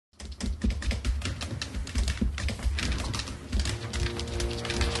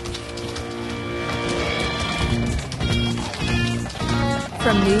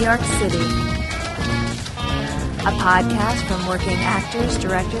from New York City. A podcast from working actors,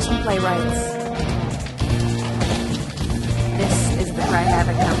 directors, and playwrights. This is the CRY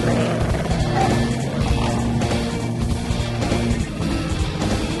HAVOC Company.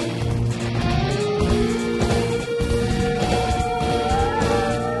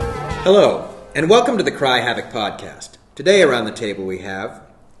 Hello, and welcome to the CRY HAVOC podcast. Today around the table we have...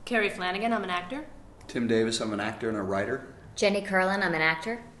 Kerry Flanagan, I'm an actor. Tim Davis, I'm an actor and a writer. Jenny Kirlin, I'm an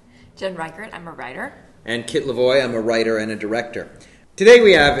actor. Jenn Reichert, I'm a writer. And Kitt Lavoie, I'm a writer and a director. Today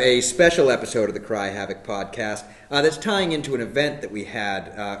we have a special episode of the CRY HAVOC podcast that's tying into an event that we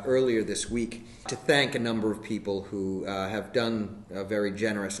had earlier this week to thank a number of people who have done very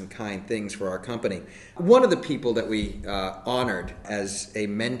generous and kind things for our company. One of the people that we honored as a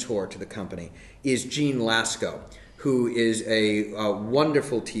mentor to the company is Gene Lasko, who is a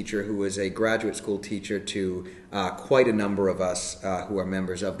wonderful teacher, who is a graduate school teacher to quite a number of us who are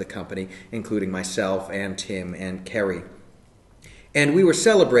members of the company, including myself and Tim and Kerry. And we were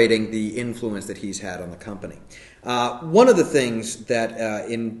celebrating the influence that he's had on the company. One of the things that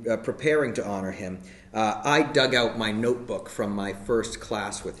in preparing to honor him, I dug out my notebook from my first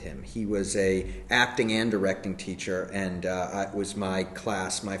class with him. He was a acting and directing teacher, and it was my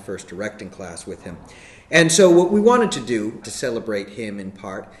first directing class with him. And so what we wanted to do to celebrate him in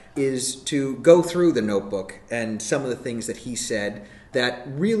part is to go through the notebook and some of the things that he said that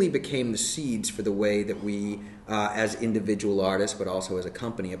really became the seeds for the way that we as individual artists but also as a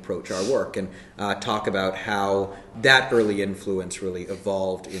company approach our work, and talk about how that early influence really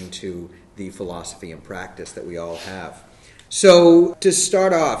evolved into the philosophy and practice that we all have. So to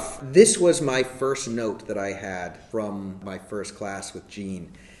start off, this was my first note that I had from my first class with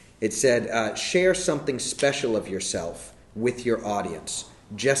Gene. It said, share something special of yourself with your audience,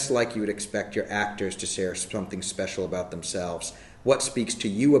 just like you would expect your actors to share something special about themselves. What speaks to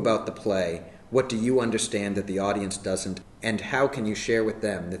you about the play? What do you understand that the audience doesn't? And how can you share with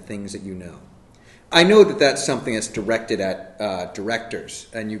them the things that you know? I know that that's something that's directed at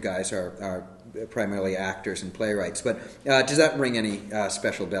directors, and you guys are primarily actors and playwrights, but does that ring any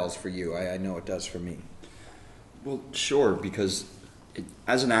special bells for you? I know it does for me. Well, sure, because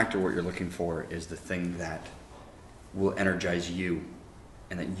as an actor, what you're looking for is the thing that will energize you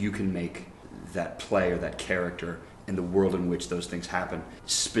and that you can make that play or that character and the world in which those things happen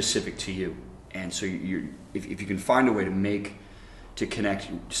specific to you. And so if you can find a way to connect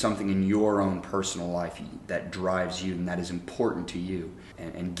something in your own personal life that drives you and that is important to you,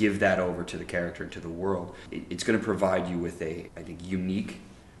 and give that over to the character and to the world, it's going to provide you with a, I think, unique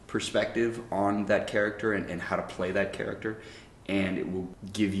perspective on that character and how to play that character. And it will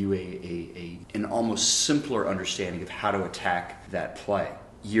give you an almost simpler understanding of how to attack that play.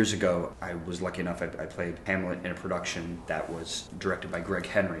 Years ago, I was lucky enough, I played Hamlet in a production that was directed by Greg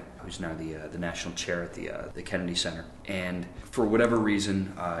Henry, who's now the national chair at the Kennedy Center. And for whatever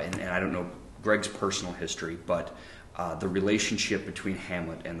reason, and I don't know Greg's personal history, but the relationship between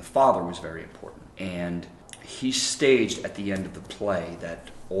Hamlet and the father was very important. And he staged at the end of the play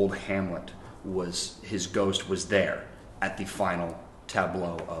that old Hamlet his ghost was there at the final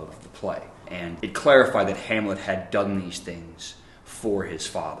tableau of the play. And it clarified that Hamlet had done these things for his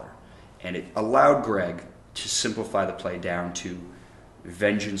father. And it allowed Greg to simplify the play down to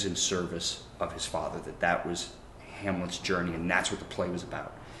vengeance in service of his father, that was Hamlet's journey, and that's what the play was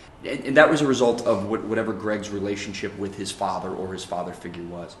about. And that was a result of whatever Greg's relationship with his father or his father figure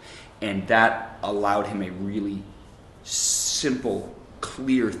was. And that allowed him a really simple,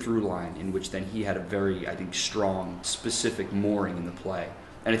 clear through line in which then he had a very, I think, strong, specific mooring in the play.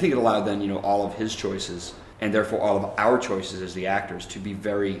 And I think it allowed then, all of his choices, and therefore all of our choices as the actors, to be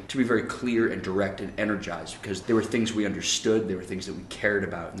very clear and direct and energized, because there were things we understood, there were things that we cared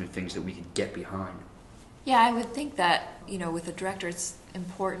about, and there were things that we could get behind. Yeah, I would think that, with a director, it's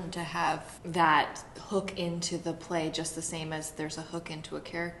important to have that hook into the play just the same as there's a hook into a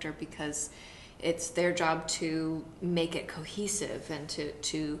character, because it's their job to make it cohesive and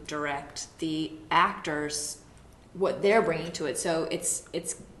to direct the actors what they're bringing to it. So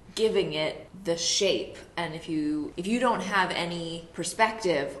it's giving it the shape. And if you don't have any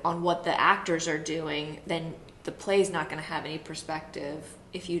perspective on what the actors are doing, then the play's not going to have any perspective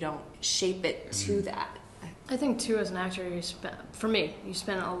if you don't shape it to that. I think, too, as an actor, you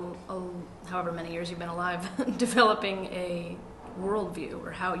spend however many years you've been alive developing a worldview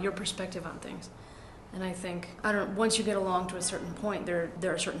or how your perspective on things. And I think once you get along to a certain point, there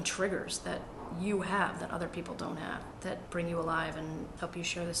are certain triggers that you have that other people don't have, that bring you alive and help you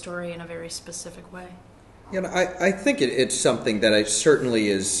share the story in a very specific way. I think it's something that certainly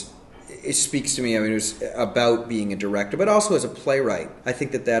is it speaks to me. I mean, it was about being a director, but also as a playwright. I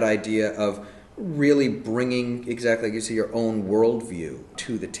think that idea of really bringing, exactly like you say, your own worldview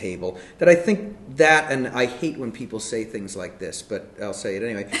to the table, that I think that, and I hate when people say things like this, but I'll say it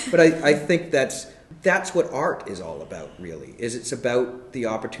anyway, but I think that's what art is all about, really, is it's about the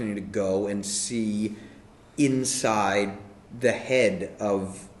opportunity to go and see inside the head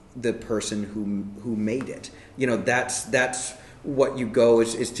of the person who made it. You know, that's what you go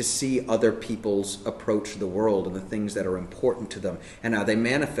is to see other people's approach to the world and the things that are important to them and how they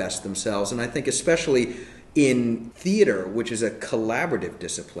manifest themselves. And I think especially in theater, which is a collaborative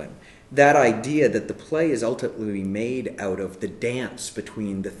discipline, that idea that the play is ultimately made out of the dance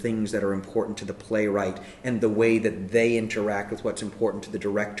between the things that are important to the playwright and the way that they interact with what's important to the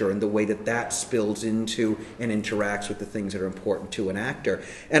director and the way that spills into and interacts with the things that are important to an actor.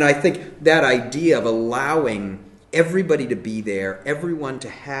 And I think that idea of allowing everybody to be there, everyone to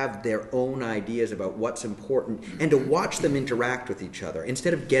have their own ideas about what's important, and to watch them interact with each other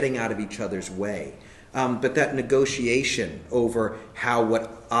instead of getting out of each other's way. But that negotiation over how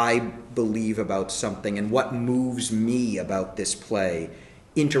what I believe about something and what moves me about this play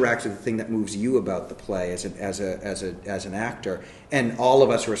interacts with the thing that moves you about the play as an actor, and all of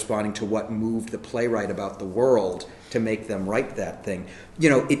us are responding to what moved the playwright about the world to make them write that thing. You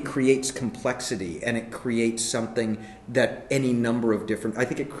know, it creates complexity, and it creates something that any number of different. I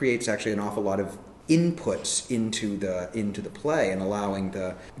think it creates actually an awful lot of inputs into the play, and allowing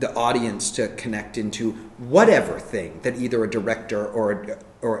the audience to connect into whatever thing that either a director or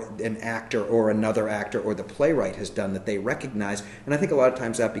an actor or another actor or the playwright has done that they recognize. And I think a lot of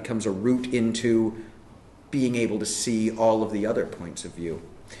times that becomes a route into being able to see all of the other points of view.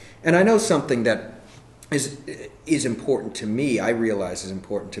 And I know something that is important to me, I realize is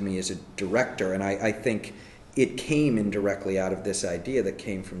important to me as a director, and I think it came indirectly out of this idea that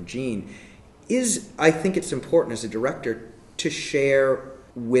came from Gene, I think it's important as a director to share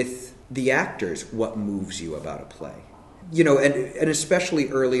with the actors what moves you about a play. You know, and especially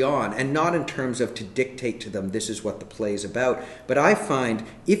early on, and not in terms of to dictate to them this is what the play's about, but I find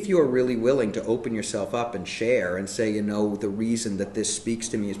if you're really willing to open yourself up and share and say, you know, the reason that this speaks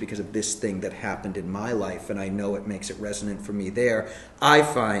to me is because of this thing that happened in my life, and I know it makes it resonant for me there, I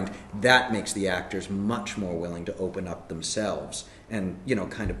find that makes the actors much more willing to open up themselves and, you know,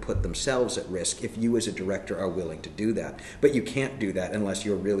 kind of put themselves at risk if you as a director are willing to do that. But you can't do that unless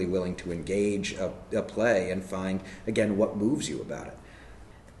you're really willing to engage a play and find, again, what moves you about it.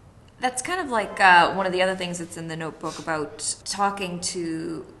 That's kind of like one of the other things that's in the notebook about talking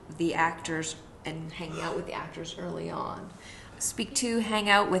to the actors and hanging out with the actors early on. Speak to, hang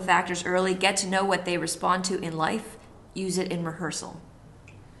out with actors early, get to know what they respond to in life, use it in rehearsal.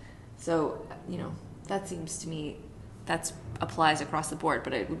 So, you know, that seems to me that applies across the board,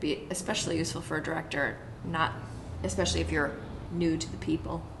 but it would be especially useful for a director, not especially if you're new to the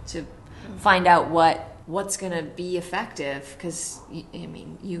people, to find out what's going to be effective, because I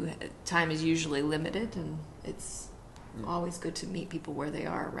mean, time is usually limited, and it's always good to meet people where they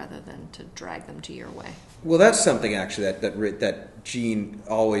are rather than to drag them to your way. Well, that's something actually that Gene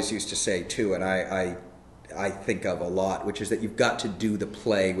always used to say too, and I think of a lot, which is that you've got to do the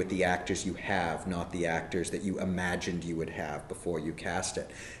play with the actors you have, not the actors that you imagined you would have before you cast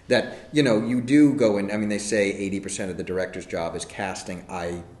it. That, you know, you do go in, I mean, they say 80% of the director's job is casting.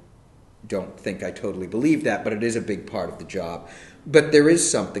 I don't think I totally believe that, but it is a big part of the job. But there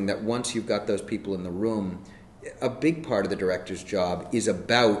is something that once you've got those people in the room, a big part of the director's job is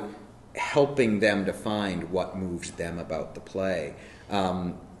about helping them to find what moves them about the play.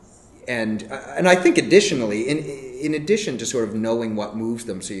 And I think additionally, in addition to sort of knowing what moves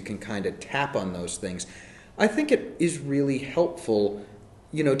them so you can kind of tap on those things, I think it is really helpful,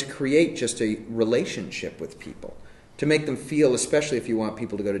 you know, to create just a relationship with people, to make them feel, especially if you want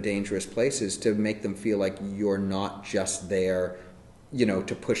people to go to dangerous places, to make them feel like you're not just there, you know,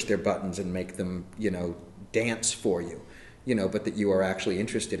 to push their buttons and make them, you know, dance for you, you know, but that you are actually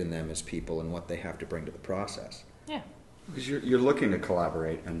interested in them as people and what they have to bring to the process. Yeah. Because you're looking to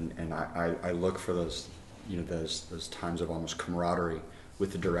collaborate, and I look for those, you know, those times of almost camaraderie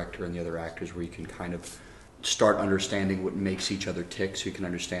with the director and the other actors, where you can kind of start understanding what makes each other tick, so you can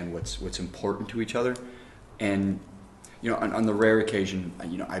understand what's important to each other. And, you know, on the rare occasion,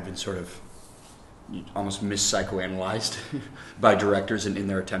 you know, I've been sort of almost mis-psychoanalyzed by directors in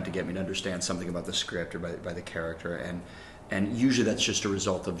their attempt to get me to understand something about the script or by the character, and usually that's just a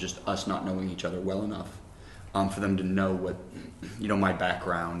result of just us not knowing each other well enough. For them to know what, you know, my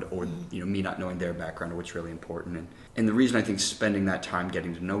background, or, you know, me not knowing their background, or what's really important. And the reason I think spending that time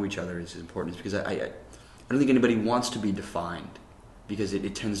getting to know each other is important is because I don't think anybody wants to be defined. because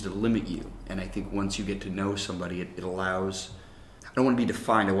it tends to limit you. And I think once you get to know somebody, it allows, I don't want to be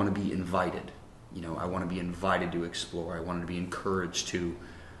defined, I want to be invited. I want to be invited to explore. I want to be encouraged to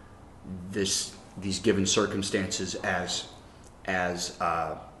these given circumstances as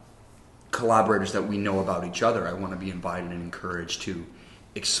collaborators that we know about each other. I want to be invited and encouraged to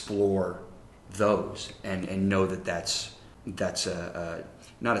explore those and know that that's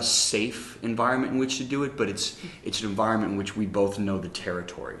not a safe environment in which to do it, but it's an environment in which we both know the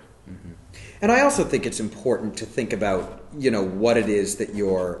territory. Mm-hmm. And I also think it's important to think about, what it is that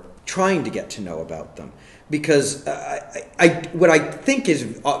you're trying to get to know about them. Because what I think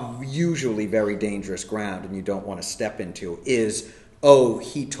is usually very dangerous ground and you don't want to step into is, oh,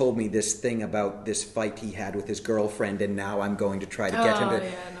 he told me this thing about this fight he had with his girlfriend and now I'm going to try to get him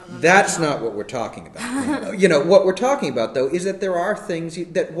to... That's not what we're talking about. What we're talking about, though, is that there are things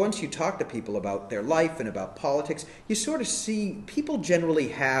that once you talk to people about their life and about politics, you sort of see people generally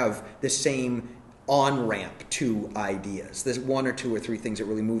have the same on-ramp to ideas. There's one or two or three things that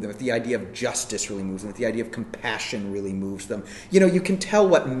really move them. If the idea of justice really moves them, if the idea of compassion really moves them, you can tell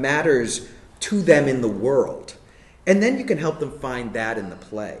what matters to them in the world. And then you can help them find that in the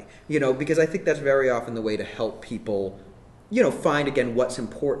play. Because I think that's very often the way to help people find, again, what's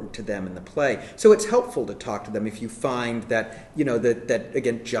important to them in the play. So it's helpful to talk to them if you find that, that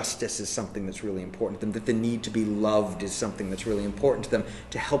again, justice is something that's really important to them, that the need to be loved is something that's really important to them,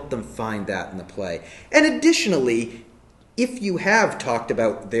 to help them find that in the play. And additionally, if you have talked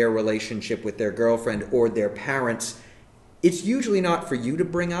about their relationship with their girlfriend or their parents, it's usually not for you to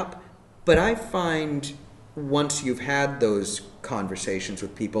bring up, but I find once you've had those conversations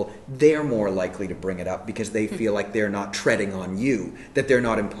with people, they're more likely to bring it up because they feel like they're not treading on you, that they're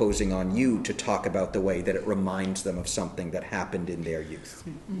not imposing on you to talk about the way that it reminds them of something that happened in their youth.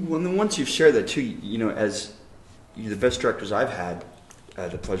 Well, and then once you've shared that too, as the best directors I've had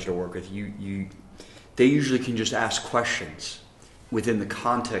the pleasure to work with, they usually can just ask questions within the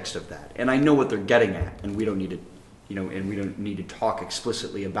context of that, and I know what they're getting at, and we don't need to, and we don't need to talk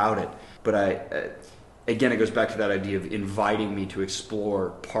explicitly about it, but again, it goes back to that idea of inviting me to explore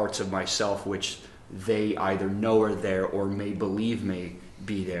parts of myself which they either know are there or may believe may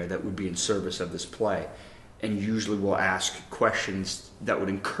be there that would be in service of this play. And usually will ask questions that would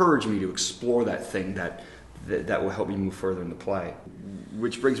encourage me to explore that thing that will help me move further in the play.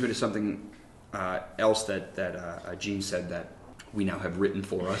 Which brings me to something else that Gene said that we now have written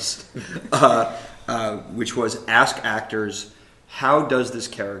for us, which was ask actors, how does this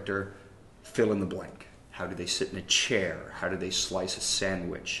character fill in the blank? How do they sit in a chair? How do they slice a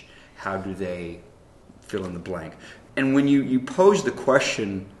sandwich? How do they fill in the blank? And when you pose the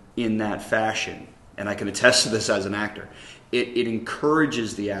question in that fashion, and I can attest to this as an actor, it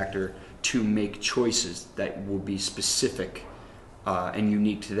encourages the actor to make choices that will be specific and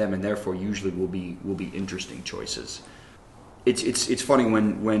unique to them, and therefore usually will be interesting choices. It's funny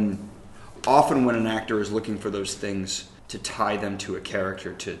when often when an actor is looking for those things to tie them to a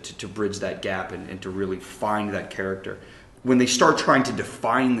character, to bridge that gap and to really find that character. When they start trying to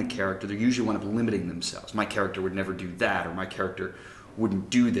define the character, they usually wind up limiting themselves. My character would never do that, or my character wouldn't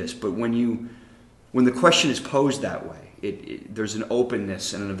do this. But when the question is posed that way, there's an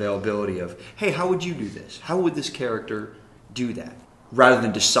openness and an availability of, hey, how would you do this? How would this character do that? Rather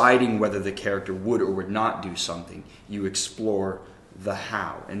than deciding whether the character would or would not do something, you explore the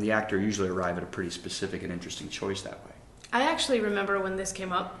how. And the actor usually arrive at a pretty specific and interesting choice that way. I actually remember when this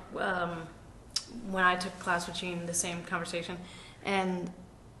came up, when I took class with Gene, the same conversation, and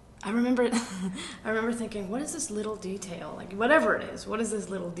I remember thinking, what is this little detail, like whatever it is, what is this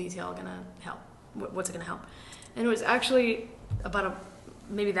little detail going to help? What's it going to help? And it was actually about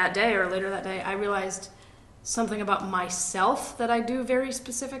maybe that day or later that day, I realized something about myself that I do very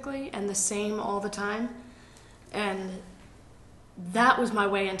specifically and the same all the time, and that was my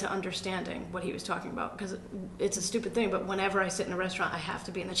way into understanding what he was talking about, because it's a stupid thing, but whenever I sit in a restaurant, I have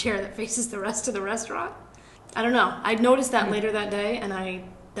to be in the chair that faces the rest of the restaurant. I don't know. I noticed that later that day, and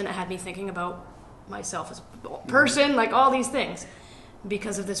then it had me thinking about myself as a person, like all these things.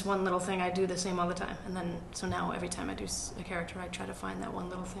 Because of this one little thing, I do the same all the time. And then, so now every time I do a character, I try to find that one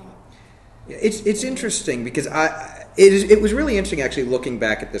little thing. It's interesting because it was really interesting actually looking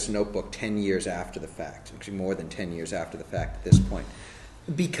back at this notebook 10 years after the fact, actually more than 10 years after the fact at this point.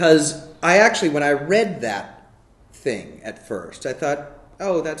 Because I actually, when I read that thing at first, I thought,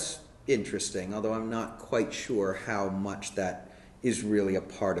 oh, that's interesting, although I'm not quite sure how much that is really a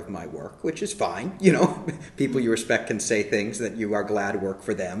part of my work, which is fine. People you respect can say things that you are glad work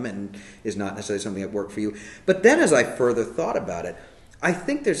for them and is not necessarily something that worked for you. But then as I further thought about it, I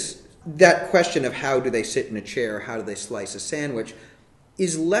think there's that question of how do they sit in a chair, how do they slice a sandwich,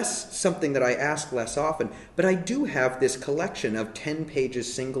 is less something that I ask less often, but I do have this collection of 10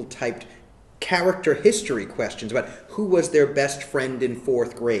 pages single-typed character history questions about who was their best friend in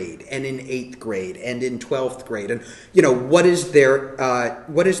 4th grade and in 8th grade and in 12th grade, and what is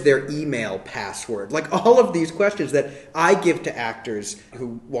their email password, like all of these questions that I give to actors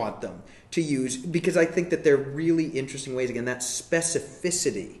who want them to use, because I think that they're really interesting ways, again, that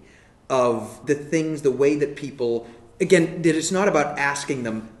specificity of the things, the way that people, again, that it's not about asking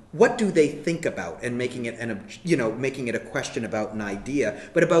them what do they think about and making it a question about an idea,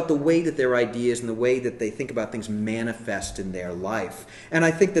 but about the way that their ideas and the way that they think about things manifest in their life. And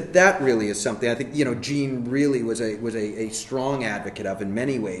I think that really is something I think Gene really was a strong advocate of in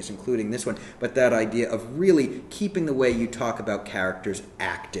many ways, including this one. But that idea of really keeping the way you talk about characters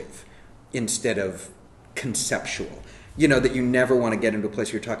active instead of conceptual. That you never want to get into a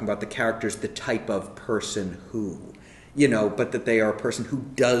place where you're talking about the characters, the type of person who. But that they are a person who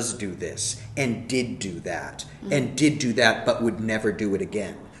does do this and did do that and did do that but would never do it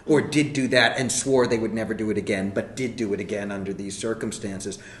again, or did do that and swore they would never do it again but did do it again under these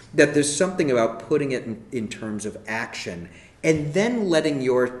circumstances. That there's something about putting it in terms of action and then letting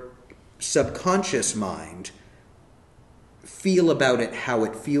your subconscious mind feel about it how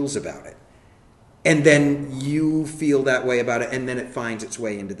it feels about it. And then you feel that way about it, and then it finds its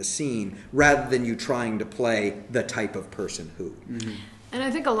way into the scene, rather than you trying to play the type of person who. Mm-hmm. And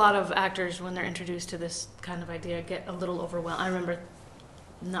I think a lot of actors, when they're introduced to this kind of idea, get a little overwhelmed. I remember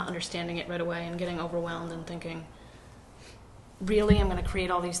not understanding it right away and getting overwhelmed and thinking, really, I'm going to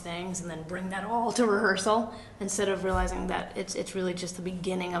create all these things and then bring that all to rehearsal, instead of realizing that it's really just the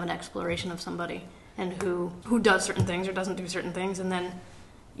beginning of an exploration of somebody and who does certain things or doesn't do certain things, and then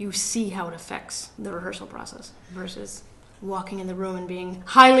you see how it affects the rehearsal process versus walking in the room and being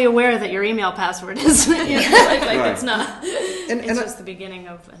highly aware that your email password is right. It's not. It's just the beginning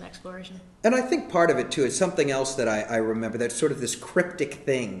of an exploration. And I think part of it, too, is something else that I remember, that's sort of this cryptic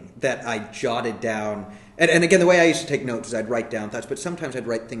thing that I jotted down. And again, the way I used to take notes is I'd write down thoughts, but sometimes I'd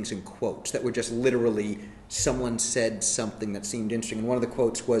write things in quotes that were just literally someone said something that seemed interesting. And one of the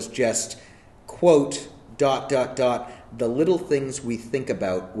quotes was just, quote, ... the little things we think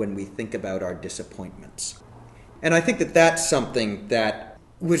about when we think about our disappointments. And I think that that's something that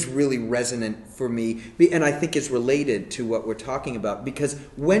was really resonant for me, and I think is related to what we're talking about, because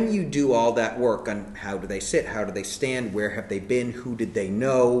when you do all that work on how do they sit, how do they stand, where have they been, who did they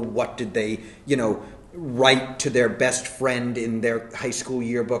know, what did they, write to their best friend in their high school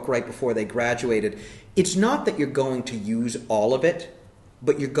yearbook right before they graduated, it's not that you're going to use all of it,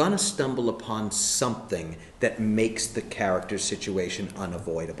 but you're going to stumble upon something that makes the character's situation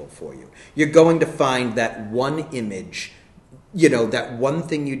unavoidable for you. You're going to find that one image, that one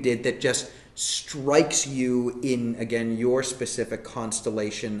thing you did that just strikes you in, again, your specific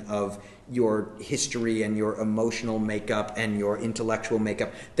constellation of your history and your emotional makeup and your intellectual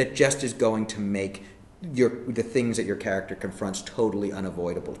makeup, that just is going to make the things that your character confronts totally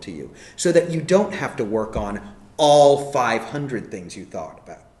unavoidable to you. So that you don't have to work on all 500 things you thought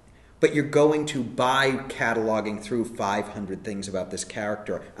about. But you're going to, by cataloging through 500 things about this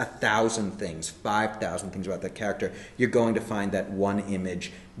character, 1,000 things, 5,000 things about that character, you're going to find that one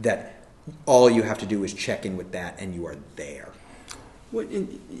image that all you have to do is check in with that and you are there. Well,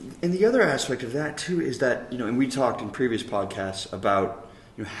 and the other aspect of that, too, is that, and we talked in previous podcasts about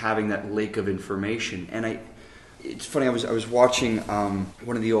having that lake of information. And it's funny, I was watching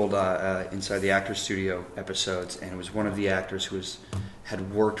one of the old Inside the Actors Studio episodes, and it was one of the actors who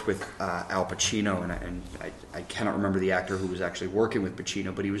had worked with Al Pacino, and I cannot remember the actor who was actually working with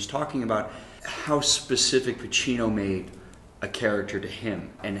Pacino, but he was talking about how specific Pacino made a character to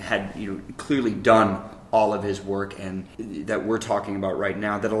him, and had clearly done all of his work, and that we're talking about right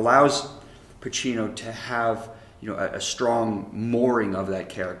now, that allows Pacino to have a strong mooring of that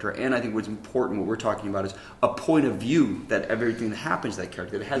character. And I think what's important, what we're talking about, is a point of view that everything that happens to that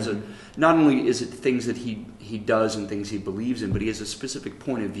character, that has not only is it things that he does and things he believes in, but he has a specific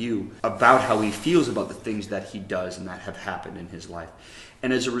point of view about how he feels about the things that he does and that have happened in his life.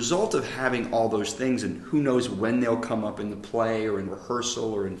 And as a result of having all those things, and who knows when they'll come up in the play or in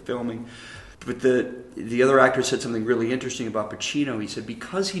rehearsal or in filming, but the other actor said something really interesting about Pacino. He said,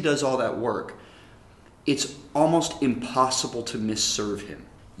 because he does all that work, it's almost impossible to misserve him.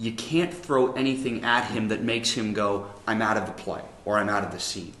 You can't throw anything at him that makes him go, I'm out of the play, or I'm out of the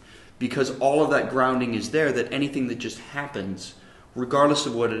scene. Because all of that grounding is there, that anything that just happens, regardless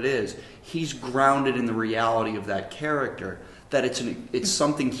of what it is, he's grounded in the reality of that character, that it's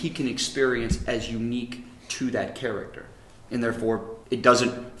something he can experience as unique to that character. And therefore, it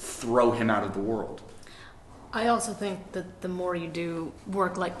doesn't throw him out of the world. I also think that the more you do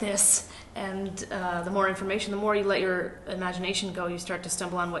work like this, and the more information, the more you let your imagination go, you start to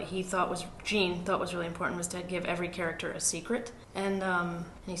stumble on what Gene thought was really important, was to give every character a secret. And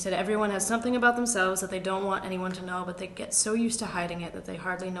he said everyone has something about themselves that they don't want anyone to know, but they get so used to hiding it that they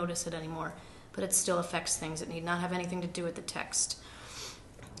hardly notice it anymore. But it still affects things. It need not have anything to do with the text.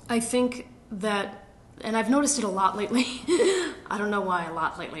 I think that, and I've noticed it a lot lately. I don't know why a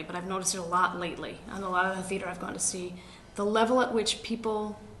lot lately, but I've noticed it a lot lately on a lot of the theater I've gone to see. The level at which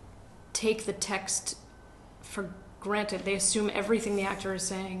people take the text for granted. They assume everything the actor is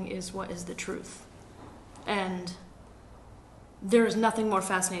saying is what is the truth. And there is nothing more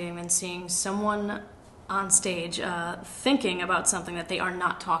fascinating than seeing someone on stage thinking about something that they are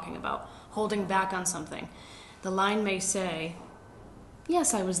not talking about, holding back on something. The line may say,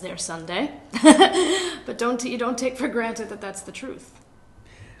 "Yes, I was there Sunday," but you don't take for granted that that's the truth.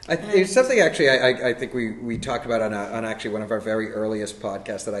 It's something actually I think we talked about on actually one of our very earliest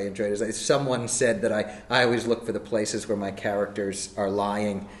podcasts that I enjoyed. Is someone said that I always look for the places where my characters are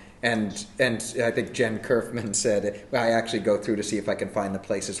lying. And I think Jenn Kerfman said, well, I actually go through to see if I can find the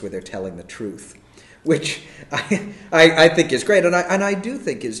places where they're telling the truth, which I think is great. And I do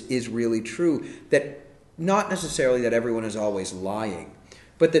think is really true, that not necessarily that everyone is always lying,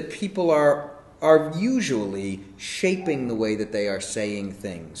 but that people are usually shaping the way that they are saying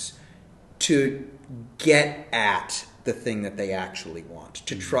things to get at the thing that they actually want,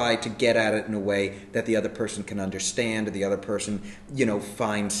 to try to get at it in a way that the other person can understand, or the other person,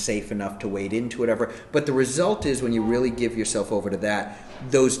 finds safe enough to wade into, whatever. But the result is, when you really give yourself over to that,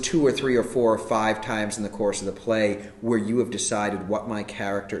 those 2 or 3 or 4 or 5 times in the course of the play where you have decided what my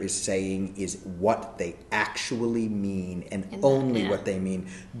character is saying is what they actually mean, and only what they mean,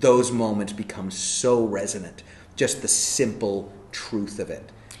 those moments become so resonant. Just the simple truth of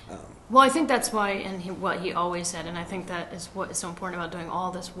it. Well, I think that's why, and what he always said, and I think that is what is so important about doing all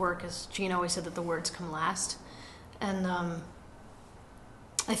this work, is Gene always said that the words come last. And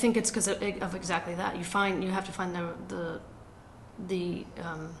I think it's because of exactly that. You have to find the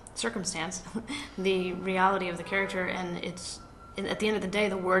circumstance, the reality of the character, and at the end of the day,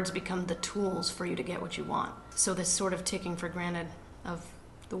 the words become the tools for you to get what you want. So this sort of taking for granted of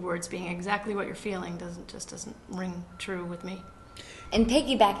the words being exactly what you're feeling doesn't ring true with me. And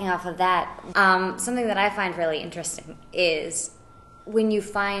piggybacking off of that, something that I find really interesting is when you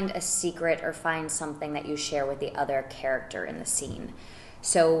find a secret or find something that you share with the other character in the scene.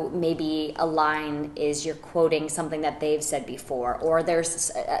 So maybe a line is you're quoting something that they've said before, or there's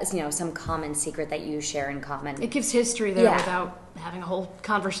some common secret that you share in common. It gives history there without having a whole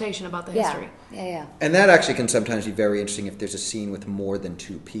conversation about the history. Yeah. And that actually can sometimes be very interesting if there's a scene with more than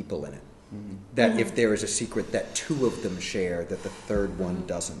 2 people in it. That if there is a secret that 2 of them share, that the third one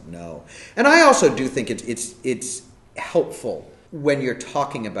doesn't know. And I also do think it's helpful when you're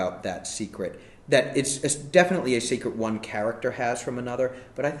talking about that secret, that it's definitely a secret one character has from another,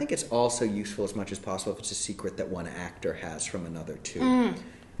 but I think it's also useful as much as possible if it's a secret that one actor has from another too.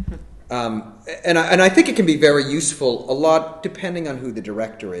 And I think it can be very useful a lot depending on who the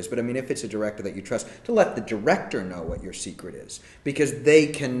director is. But I mean, if it's a director that you trust, to let the director know what your secret is, because they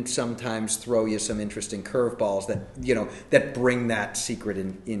can sometimes throw you some interesting curveballs that bring that secret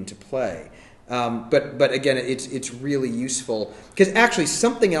into play. But again, it's really useful because actually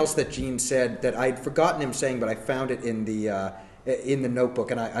something else that Gene said that I'd forgotten him saying, but I found it in the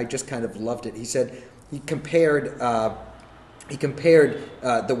notebook, and I just kind of loved it. He said he compared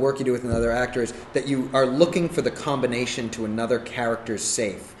the work you do with another actor is that you are looking for the combination to another character's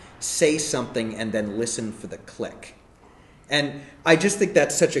safe. Say something and then listen for the click. And I just think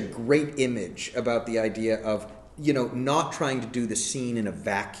that's such a great image about the idea of, not trying to do the scene in a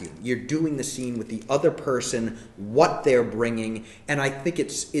vacuum. You're doing the scene with the other person, what they're bringing, and I think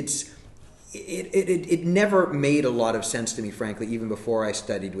it never made a lot of sense to me, frankly, even before I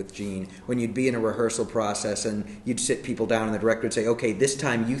studied with Gene, when you'd be in a rehearsal process and you'd sit people down and the director would say, okay, this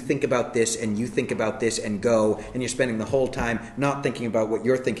time you think about this and you think about this and go, and you're spending the whole time not thinking about what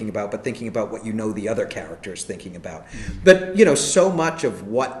you're thinking about, but thinking about what the other character is thinking about. But, so much of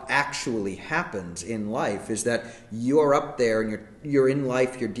what actually happens in life is that you're up there and you're in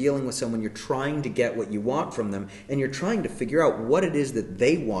life, you're dealing with someone, you're trying to get what you want from them, and you're trying to figure out what it is that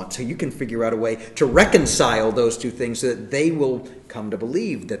they want so you can figure out a way to reconcile those two things so that they will come to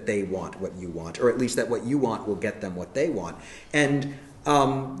believe that they want what you want, or at least that what you want will get them what they want. And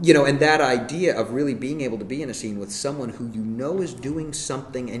and that idea of really being able to be in a scene with someone who is doing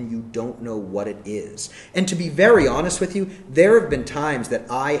something and you don't know what it is. And to be very honest with you, there have been times that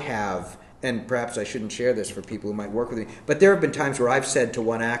I have, and perhaps I shouldn't share this for people who might work with me, but there have been times where I've said to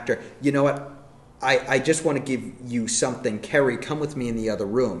one actor, you know what, I just want to give you something. Kerry, come with me in the other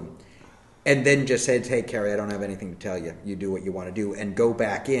room. And then just said, hey, Kerry, I don't have anything to tell you. You do what you want to do, and go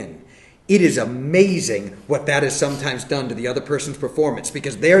back in. It is amazing what that has sometimes done to the other person's performance,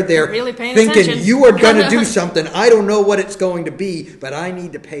 because they're there really paying thinking, attention. you are going to do something. I don't know what it's going to be, but I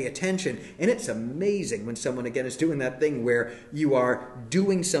need to pay attention. And it's amazing when someone, again, is doing that thing where you are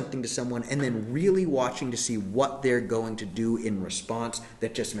doing something to someone and then really watching to see what they're going to do in response.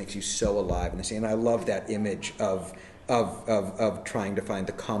 That just makes you so alive in the scene. And I love that image of trying to find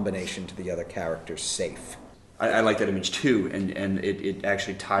the combination to the other character's safe. I like that image too, and it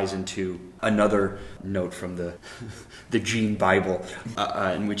actually ties into another note from the Gene Bible,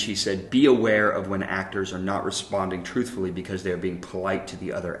 in which he said, "Be aware of when actors are not responding truthfully because they are being polite to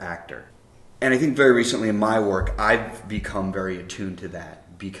the other actor." And I think very recently in my work, I've become very attuned to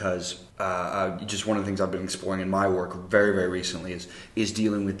that, because just one of the things I've been exploring in my work very, very recently is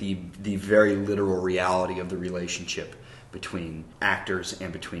dealing with the very literal reality of the relationship between actors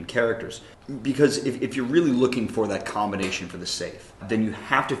and between characters. Because if you're really looking for that combination for the safe, then you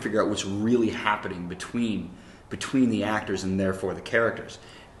have to figure out what's really happening between the actors and therefore the characters.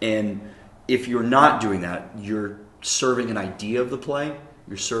 And if you're not doing that, you're serving an idea of the play,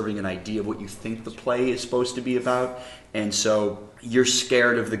 you're serving an idea of what you think the play is supposed to be about, and so you're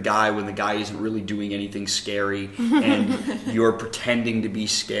scared of the guy when the guy isn't really doing anything scary, and you're pretending to be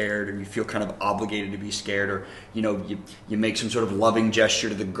scared, or you feel kind of obligated to be scared, or you make some sort of loving gesture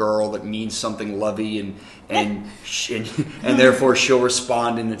to the girl that means something lovey, and therefore she'll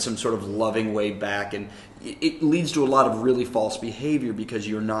respond in some sort of loving way back, and it leads to a lot of really false behavior, because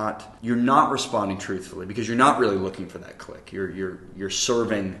you're not responding truthfully, because you're not really looking for that click. You're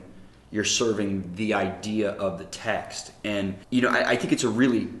serving the idea of the text. And I think it's a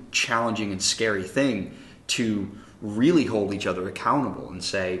really challenging and scary thing to really hold each other accountable and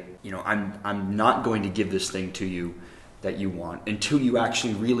say, I'm not going to give this thing to you that you want until you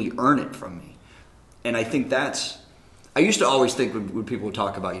actually really earn it from me. And I think I used to always think when people would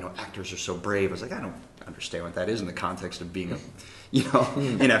talk about, actors are so brave, I was like, I don't understand what that is in the context of being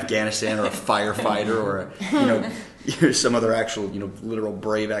in Afghanistan, or a firefighter, or some other actual literal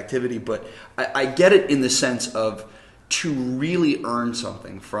brave activity. But I get it in the sense of to really earn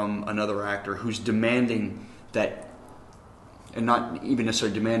something from another actor who's demanding that, and not even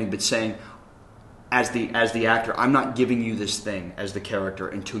necessarily demanding, but saying, as the actor, I'm not giving you this thing as the character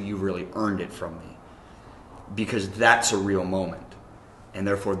until you really earned it from me, because that's a real moment. And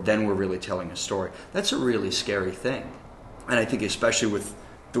therefore, then we're really telling a story. That's a really scary thing. And I think especially with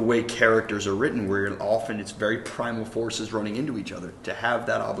the way characters are written, where often it's very primal forces running into each other, to have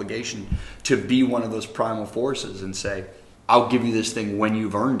that obligation to be one of those primal forces and say, I'll give you this thing when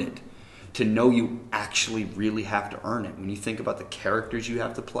you've earned it. To know you actually really have to earn it. When you think about the characters you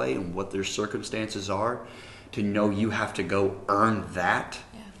have to play and what their circumstances are, to know you have to go earn that,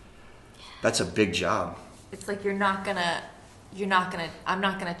 that's a big job. It's like I'm not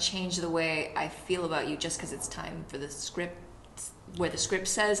gonna change the way I feel about you just because it's time for the script, where the script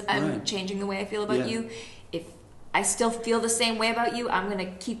says I'm changing the way I feel about you. If I still feel the same way about you, I'm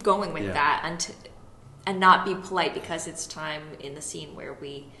gonna keep going with that and not be polite because it's time in the scene where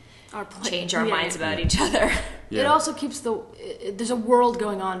we change our minds about each other. It also keeps there's a world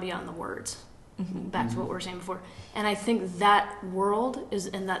going on beyond the words. Back to what we were saying before. And I think that world is,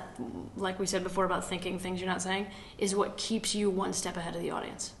 and that, like we said before about thinking things you're not saying, is what keeps you one step ahead of the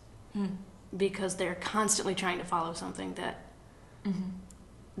audience. Because they're constantly trying to follow something that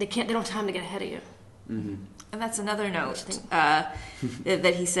they don't have time to get ahead of you. And that's another note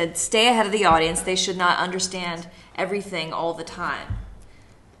that he said, stay ahead of the audience. They should not understand everything all the time.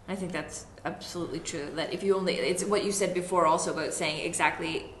 I think that's absolutely true. That if you it's what you said before also about saying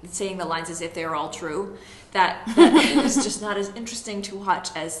the lines as if they're all true. That is just not as interesting to watch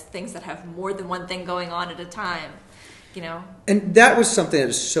as things that have more than one thing going on at a time. And that was something that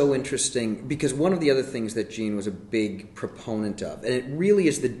was so interesting, because one of the other things that Gene was a big proponent of, and it really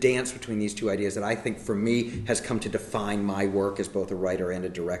is the dance between these two ideas that I think for me has come to define my work as both a writer and a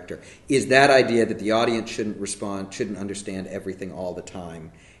director, is that idea that the audience shouldn't understand everything all the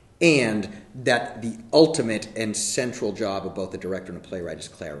time, and that the ultimate and central job of both the director and a playwright is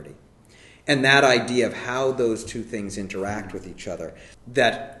clarity. And that idea of how those two things interact with each other,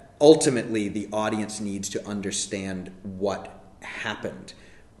 that ultimately the audience needs to understand what happened.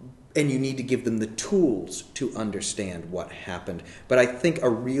 And you need to give them the tools to understand what happened. But I think a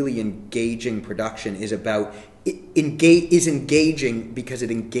really engaging production is engaging because it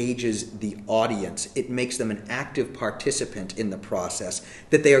engages the audience. It makes them an active participant in the process,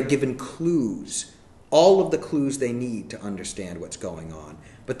 that they are given clues, all of the clues they need to understand what's going on.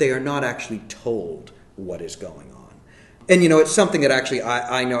 but they are not actually told what is going on. And, it's something that actually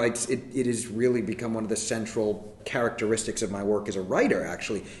I know it has really become one of the central characteristics of my work as a writer,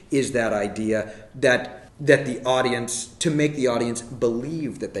 actually, is that idea that the audience, to make the audience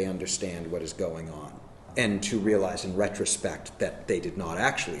believe that they understand what is going on, and to realize in retrospect that they did not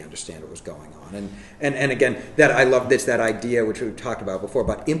actually understand what was going on. And again, that I love that idea, which we've talked about before,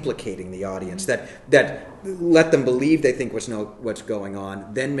 about implicating the audience, that let them believe they think what's going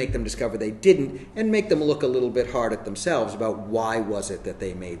on, then make them discover they didn't, and make them look a little bit hard at themselves about why was it that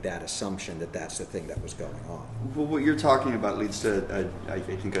they made that assumption that that's the thing that was going on. Well, what you're talking about leads to, I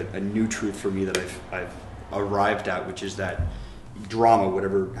think, a new truth for me that I've arrived at, which is that drama,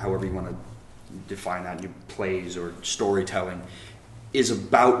 however you want to define that, plays or storytelling, is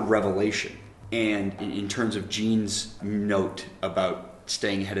about revelation. And in terms of Gene's note about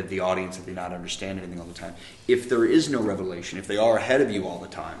staying ahead of the audience, if they not understand anything all the time, if there is no revelation, if they are ahead of you all the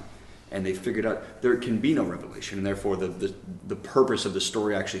time, and they figured out, there can be no revelation, and therefore the purpose of the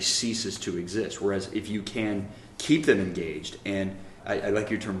story actually ceases to exist. Whereas if you can keep them engaged, and I like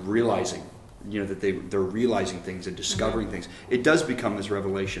your term, realizing, that they're realizing things and discovering things, it does become this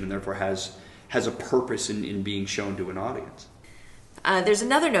revelation, and therefore has a purpose in being shown to an audience. There's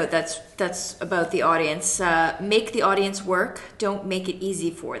another note that's about the audience. Make the audience work. Don't make it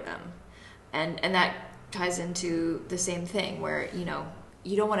easy for them. And that ties into the same thing where,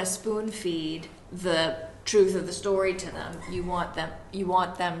 you don't want to spoon feed the truth of the story to them. You want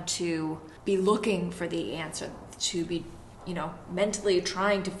them to be looking for the answer, to be, mentally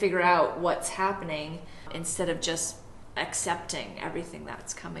trying to figure out what's happening instead of just accepting everything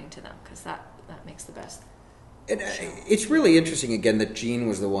that's coming to them, because that makes the best. And it's really interesting, again, that Gene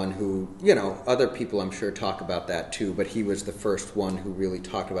was the one who, other people I'm sure talk about that too, but he was the first one who really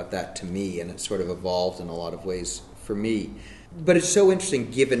talked about that to me, and it sort of evolved in a lot of ways for me. But it's so interesting,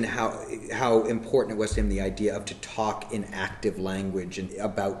 given how important it was to him, the idea of to talk in active language and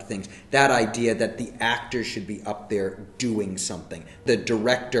about things. That idea that the actor should be up there doing something. The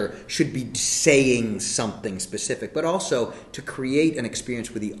director should be saying something specific. But also to create an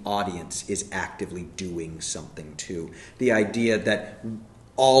experience where the audience is actively doing something too. The idea that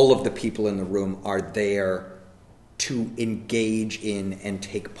all of the people in the room are there to engage in and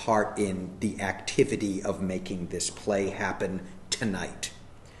take part in the activity of making this play happen tonight.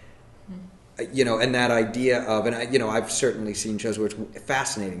 And that idea of, I've certainly seen shows where it's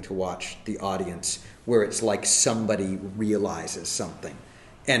fascinating to watch the audience, where it's like somebody realizes something.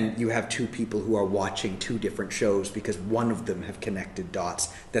 And you have two people who are watching two different shows because one of them have connected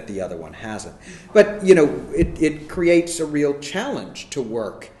dots that the other one hasn't. But, it creates a real challenge to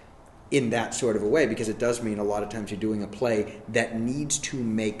work in that sort of a way, because it does mean a lot of times you're doing a play that needs to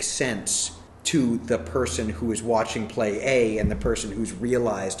make sense to the person who is watching play A and the person who's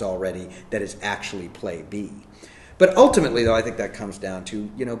realized already that it's actually play B. But ultimately, though, I think that comes down to,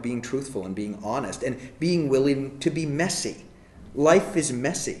 being truthful and being honest and being willing to be messy. Life is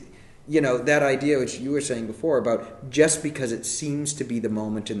messy. That idea which you were saying before about just because it seems to be the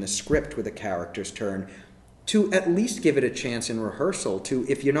moment in the script where the characters turn, to at least give it a chance in rehearsal to,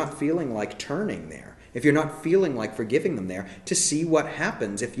 if you're not feeling like turning there, if you're not feeling like forgiving them there, to see what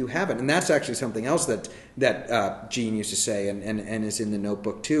happens if you haven't. And that's actually something else that Gene used to say and is in the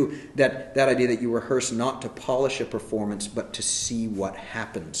notebook too, that idea that you rehearse not to polish a performance but to see what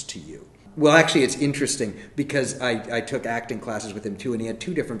happens to you. Well, actually, it's interesting because I took acting classes with him too, and he had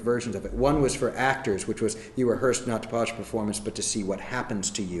two different versions of it. One was for actors, which was you rehearse not to polish a performance, but to see what happens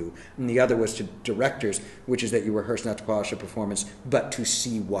to you. And the other was to directors, which is that you rehearse not to polish a performance, but to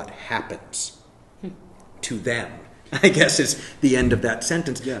see what happens to them, I guess is the end of that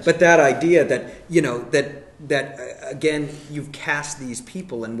sentence. Yes. But that idea that, that again, you've cast these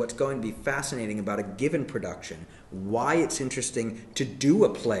people, and what's going to be fascinating about a given production, why it's interesting to do a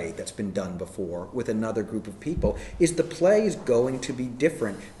play that's been done before with another group of people, is the play is going to be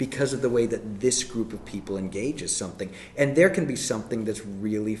different because of the way that this group of people engages something. And there can be something that's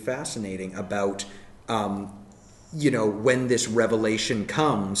really fascinating about, when this revelation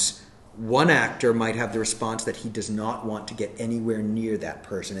comes, one actor might have the response that he does not want to get anywhere near that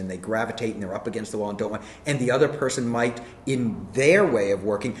person, and they gravitate and they're up against the wall and don't want. And the other person might, in their way of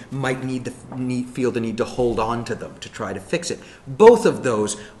working, might feel the need to hold on to them to try to fix it. Both of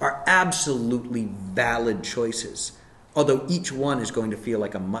those are absolutely valid choices, although each one is going to feel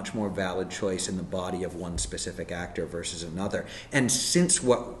like a much more valid choice in the body of one specific actor versus another. And since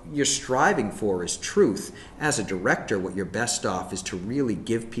what you're striving for is truth, as a director, what you're best off is to really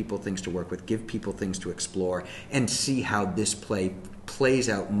give people things to work with, give people things to explore, and see how this play plays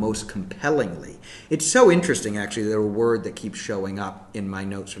out most compellingly. It's so interesting, actually, that a word that keeps showing up in my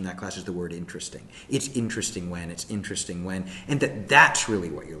notes from that class is the word interesting. It's interesting when, and that's really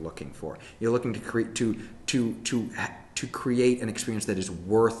what you're looking for. You're looking to create an experience that is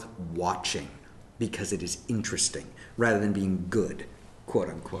worth watching because it is interesting, rather than being good, quote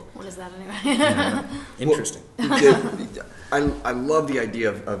unquote. What is that anyway? Interesting. I love the idea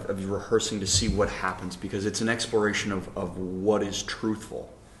of rehearsing to see what happens, because it's an exploration of what is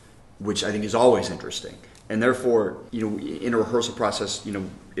truthful, which I think is always interesting. And therefore, in a rehearsal process,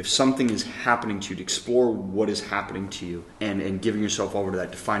 if something is happening to you, to explore what is happening to you and giving yourself over to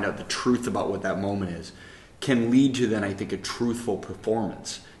that, to find out the truth about what that moment is, can lead to then, I think, a truthful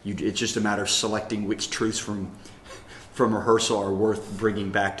performance. It's just a matter of selecting which truths from rehearsal are worth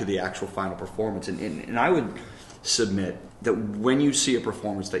bringing back to the actual final performance. And I would submit that when you see a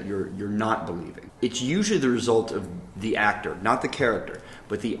performance that you're not believing, it's usually the result of the actor, not the character,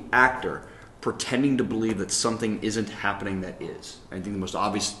 but the actor pretending to believe that something isn't happening that is. I think the most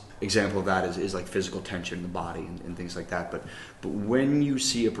obvious example of that is like physical tension in the body and things like that. But when you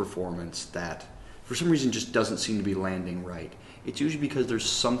see a performance that for some reason just doesn't seem to be landing right, it's usually because there's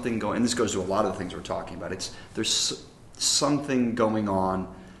something going, and this goes to a lot of the things we're talking about, there's something going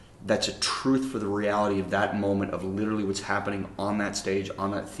on that's a truth for the reality of that moment, of literally what's happening on that stage, on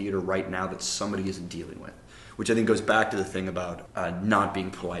that theater right now, that somebody isn't dealing with. Which I think goes back to the thing about not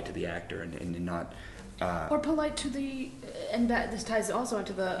being polite to the actor and not... or polite to the... And this ties also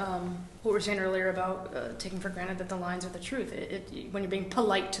into the what we were saying earlier about taking for granted that the lines are the truth. When you're being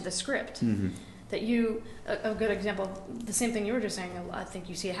polite to the script. Mm-hmm. That a good example, the same thing you were just saying, I think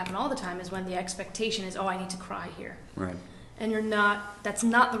you see it happen all the time, is when the expectation is, I need to cry here. Right. And that's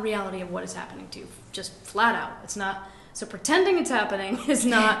not the reality of what is happening to you, just flat out. It's not, so pretending it's happening is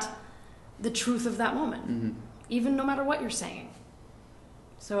not the truth of that moment, mm-hmm. even no matter what you're saying.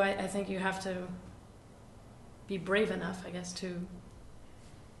 So I think you have to be brave enough, I guess, to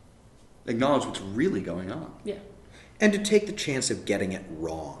acknowledge what's really going on. Yeah. And to take the chance of getting it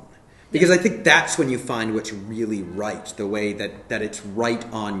wrong. Because I think that's when you find what's really right. The way that it's right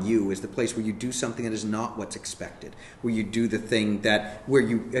on you is the place where you do something that is not what's expected. Where you do the thing where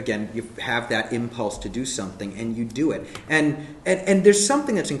you have that impulse to do something and you do it. And there's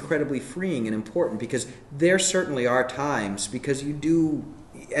something that's incredibly freeing and important, because there certainly are times, because you do,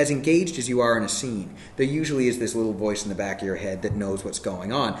 as engaged as you are in a scene, there usually is this little voice in the back of your head that knows what's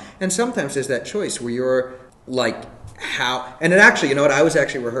going on. And sometimes there's that choice where you're like, how, and it actually, I was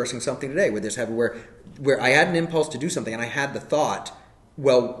actually rehearsing something today where I had an impulse to do something, and I had the thought,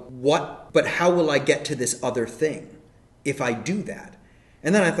 but how will I get to this other thing if I do that?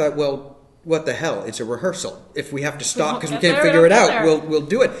 And then I thought, what the hell? It's a rehearsal. If we have to stop because we can't figure it out, we'll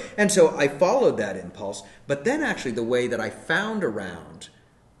do it. And so I followed that impulse, but then actually the way that I found around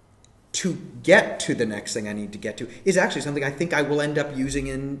to get to the next thing I need to get to is actually something I think I will end up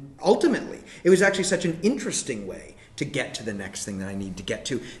using ultimately. It was actually such an interesting way to get to the next thing that I need to get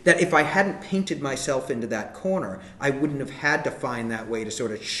to, that if I hadn't painted myself into that corner, I wouldn't have had to find that way to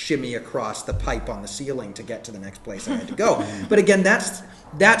sort of shimmy across the pipe on the ceiling to get to the next place I had to go. But again, that's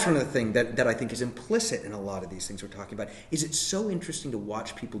one of the things that I think is implicit in a lot of these things we're talking about, is it's so interesting to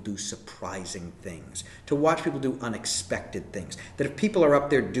watch people do surprising things, to watch people do unexpected things, that if people are up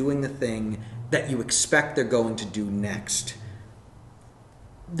there doing the thing that you expect they're going to do next,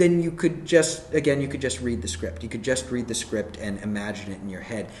 then you could just read the script. You could just read the script and imagine it in your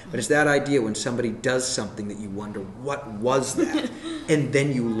head. But it's that idea when somebody does something that you wonder, what was that? And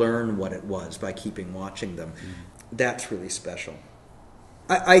then you learn what it was by keeping watching them. That's really special.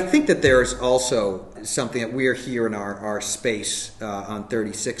 I think that there's also something that we're here in our space on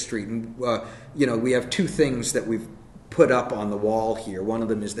 36th Street. And, we have two things that we've put up on the wall here. One of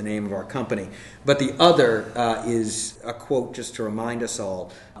them is the name of our company, but the other is a quote just to remind us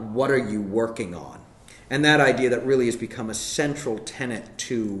all, what are you working on? And that idea that really has become a central tenet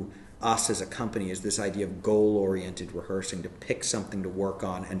to us as a company is this idea of goal-oriented rehearsing, to pick something to work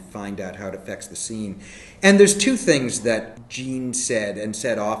on and find out how it affects the scene. And there's two things that Gene said, and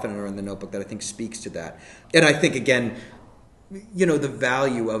said often in the notebook, that I think speaks to that. And I think, again, the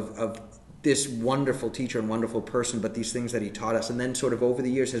value of this wonderful teacher and wonderful person, but these things that he taught us, and then sort of over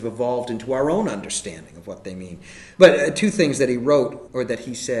the years has evolved into our own understanding of what they mean. But two things that he wrote, or that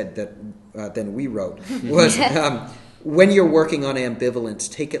he said that then we wrote, was when you're working on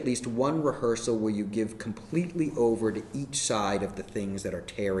ambivalence, take at least one rehearsal where you give completely over to each side of the things that are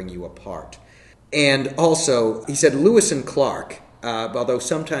tearing you apart. And also, he said Lewis and Clark, although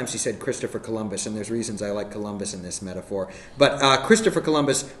sometimes he said Christopher Columbus, and there's reasons I like Columbus in this metaphor. But Christopher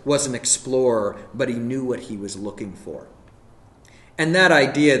Columbus was an explorer, but he knew what he was looking for. And that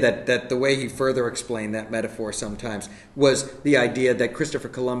idea that the way he further explained that metaphor sometimes was the idea that Christopher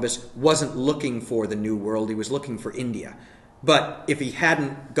Columbus wasn't looking for the New World, he was looking for India. But if he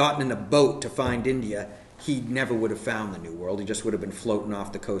hadn't gotten in a boat to find India, he never would have found the New World. He just would have been floating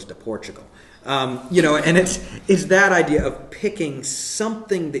off the coast of Portugal. And it's that idea of picking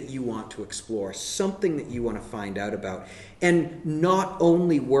something that you want to explore, something that you want to find out about, and not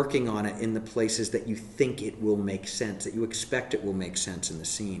only working on it in the places that you think it will make sense, that you expect it will make sense in the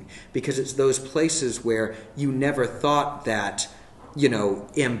scene. Because it's those places where you never thought that,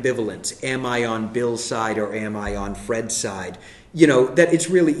 ambivalence. Am I on Bill's side or am I on Fred's side? That it's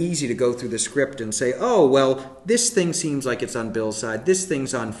really easy to go through the script and say, oh, well, this thing seems like it's on Bill's side, this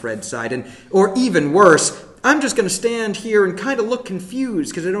thing's on Fred's side, or even worse, I'm just going to stand here and kind of look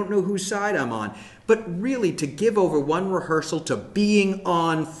confused because I don't know whose side I'm on. But really, to give over one rehearsal to being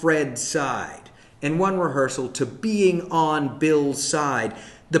on Fred's side and one rehearsal to being on Bill's side,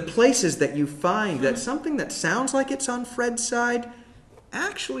 the places that you find that something that sounds like it's on Fred's side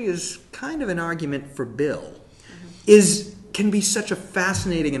actually is kind of an argument for Bill, can be such a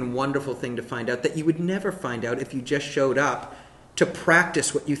fascinating and wonderful thing to find out that you would never find out if you just showed up to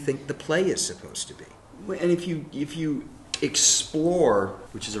practice what you think the play is supposed to be. And if you explore,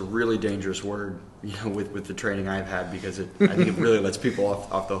 which is a really dangerous word, with the training I've had, because I think it really lets people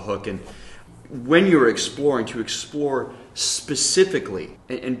off the hook. And when you're exploring, to explore specifically,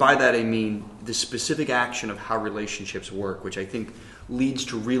 and by that I mean the specific action of how relationships work, which I think leads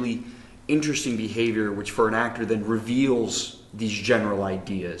to really interesting behavior, which for an actor then reveals these general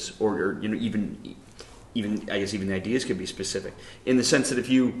ideas, or even I guess even the ideas could be specific, in the sense that if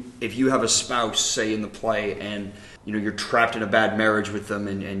you have a spouse, say in the play, and you're trapped in a bad marriage with them,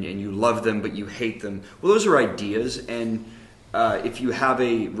 and you love them but you hate them, well, those are ideas. And if you have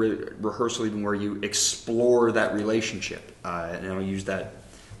a rehearsal even where you explore that relationship, and I'll use that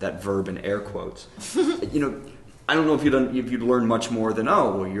verb in air quotes, I don't know if you'd learn much more than,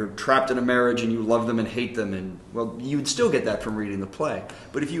 you're trapped in a marriage and you love them and hate them, and well, you would still get that from reading the play.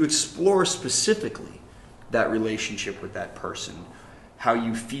 But if you explore specifically that relationship with that person, how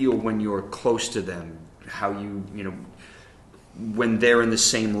you feel when you're close to them, how when they're in the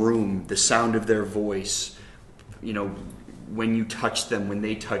same room, the sound of their voice, when you touch them, when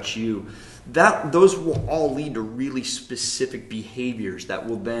they touch you, those will all lead to really specific behaviors that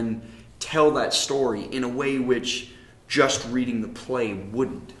will then tell that story in a way which just reading the play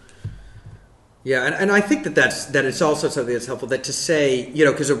wouldn't. Yeah, and I think that it's also something that's helpful, that to say,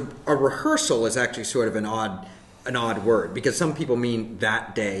 because a rehearsal is actually sort of an odd word, because some people mean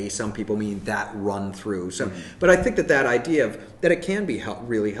that day, some people mean that run through. But I think that idea of that it can be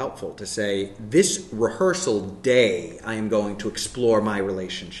really helpful to say, this rehearsal day I am going to explore my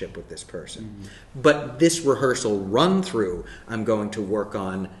relationship with this person. But this rehearsal run through I'm going to work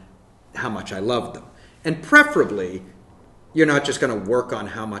on how much I love them. And preferably, you're not just going to work on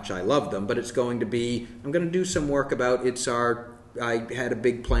how much I love them, but it's going to be, I'm going to do some work about I had a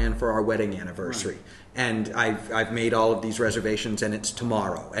big plan for our wedding anniversary. Right. And I've made all of these reservations, and it's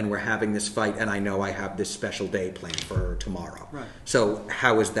tomorrow, and we're having this fight, and I know I have this special day planned for her tomorrow. Right. So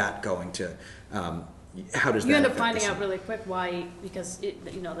how is that going to, how does that You end up finding out really quick why, because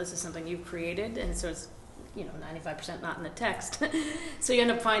this is something you've created, and so it's 95% not in the text. So you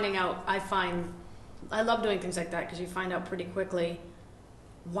end up finding out, I love doing things like that, because you find out pretty quickly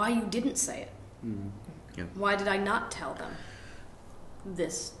why you didn't say it. Mm-hmm. Yeah. Why did I not tell them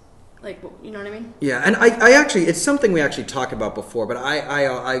this? You know what I mean? Yeah, and I actually, it's something we actually talked about before, but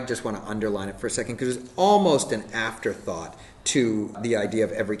I just want to underline it for a second, because it's almost an afterthought to the idea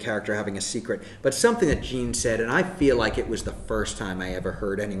of every character having a secret. But something that Gene said, and I feel like it was the first time I ever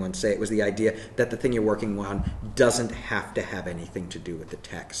heard anyone say it, was the idea that the thing you're working on doesn't have to have anything to do with the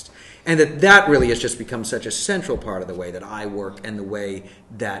text. And that really has just become such a central part of the way that I work, and the way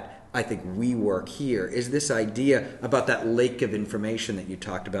that I think we work here, is this idea about that lake of information that you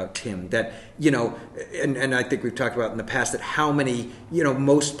talked about, Tim, that, and I think we've talked about in the past, that how many,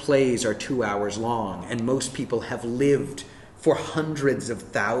 most plays are 2 hours long, and most people have lived for hundreds of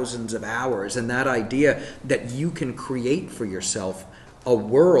thousands of hours, and that idea that you can create for yourself a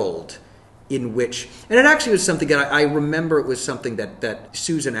world in which, and it actually was something that I remember, it was something that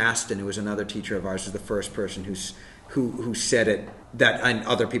Susan Aston, who was another teacher of ours, was the first person who who said it, that and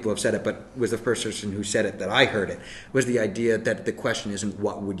other people have said it, but was the first person who said it that I heard it, was the idea that the question isn't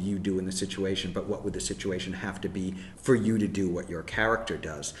what would you do in the situation, but what would the situation have to be for you to do what your character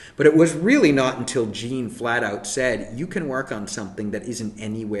does. But it was really not until Gene flat out said, you can work on something that isn't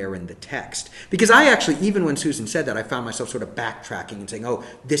anywhere in the text. Because I actually, even when Susan said that, I found myself sort of backtracking and saying, oh,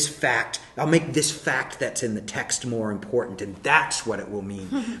 this fact, I'll make this fact that's in the text more important, and that's what it will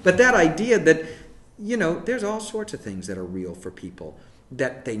mean. But that idea that, you know, there's all sorts of things that are real for people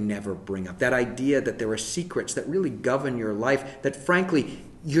that they never bring up. That idea that there are secrets that really govern your life that, frankly,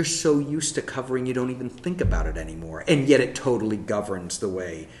 you're so used to covering you don't even think about it anymore. And yet it totally governs the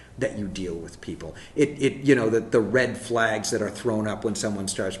way that you deal with people. You know, the red flags that are thrown up when someone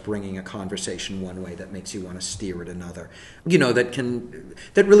starts bringing a conversation one way that makes you want to steer it another. You know, that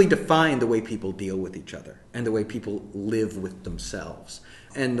really define the way people deal with each other and the way people live with themselves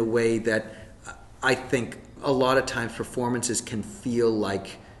and the way that I think a lot of times performances can feel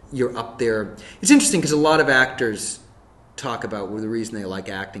like you're up there. It's interesting because a lot of actors talk about the reason they like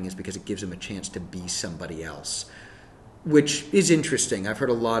acting is because it gives them a chance to be somebody else, which is interesting. I've heard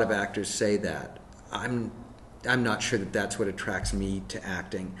a lot of actors say that. I'm not sure that that's what attracts me to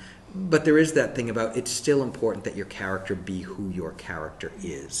acting, but there is that thing about it's still important that your character be who your character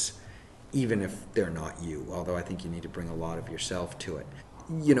is, even if they're not you, although I think you need to bring a lot of yourself to it.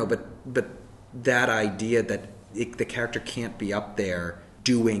 You know, but that idea that the character can't be up there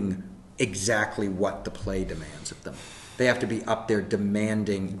doing exactly what the play demands of them. They have to be up there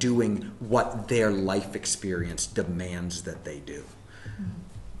doing what their life experience demands that they do.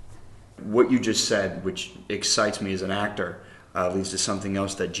 What you just said, which excites me as an actor, leads to something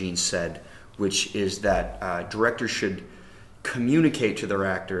else that Gene said, which is that directors should communicate to their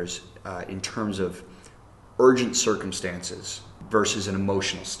actors in terms of urgent circumstances versus an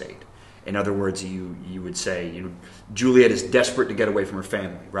emotional state. In other words, you would say, you know, Juliet is desperate to get away from her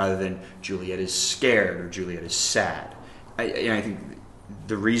family, rather than Juliet is scared or Juliet is sad. I think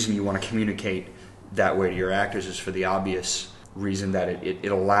the reason you want to communicate that way to your actors is for the obvious reason that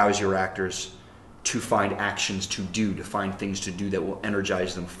it allows your actors to find actions to do, to find things to do that will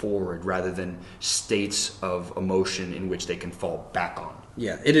energize them forward, rather than states of emotion in which they can fall back on.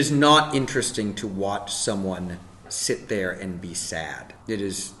 Yeah, it is not interesting to watch someone sit there and be sad. It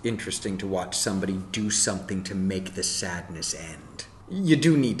is interesting to watch somebody do something to make the sadness end. You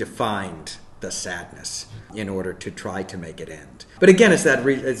do need to find the sadness in order to try to make it end. But again, it's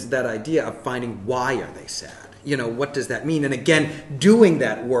that idea of finding why are they sad. You know, what does that mean? And again, doing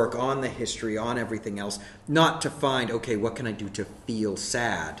that work on the history, on everything else, not to find, okay, what can I do to feel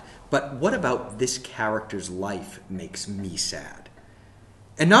sad? But what about this character's life makes me sad?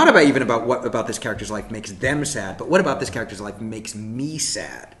 And not about what about this character's life makes them sad, but what about this character's life makes me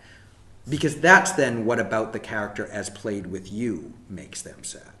sad? Because that's then what about the character as played with you makes them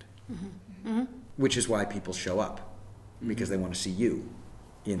sad. Mm-hmm. Mm-hmm. Which is why people show up, because they want to see you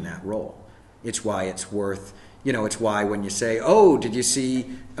in that role. It's why it's worth, you know, it's why when you say, oh, did you see,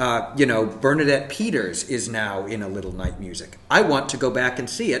 Bernadette Peters is now in A Little Night Music. I want to go back and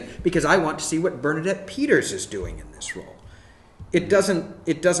see it because I want to see what Bernadette Peters is doing in this role. It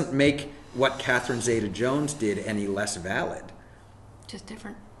doesn't make what Catherine Zeta-Jones did any less valid. Just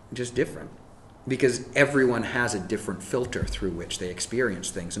different. Just different. Because everyone has a different filter through which they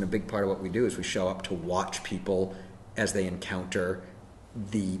experience things. And a big part of what we do is we show up to watch people as they encounter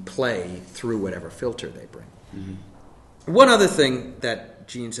the play through whatever filter they bring. Mm-hmm. One other thing that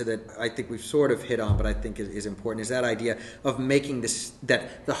Gene said that I think we've sort of hit on, but I think is important, is that idea of making this,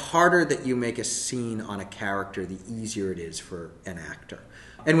 that the harder that you make a scene on a character, the easier it is for an actor.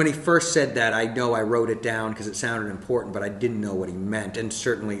 And when he first said that, I know I wrote it down because it sounded important, but I didn't know what he meant. And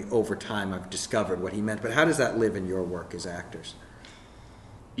certainly over time I've discovered what he meant. But how does that live in your work as actors?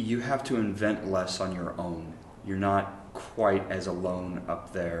 You have to invent less on your own. You're not quite as alone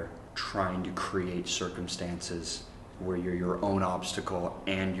up there trying to create circumstances where you're your own obstacle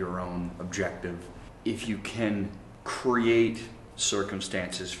and your own objective. If you can create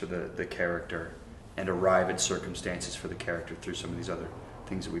circumstances for the character and arrive at circumstances for the character through some of these other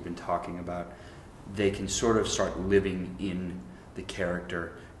things that we've been talking about, they can sort of start living in the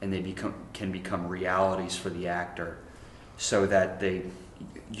character, and they can become realities for the actor, so that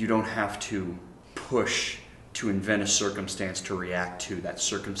you don't have to push to invent a circumstance to react to. That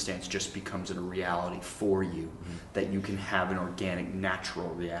circumstance just becomes a reality for you, mm-hmm. that you can have an organic, natural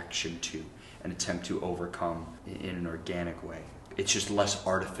reaction to and attempt to overcome in an organic way. It's just less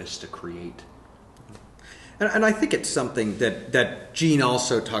artifice to create. And I think it's something that Gene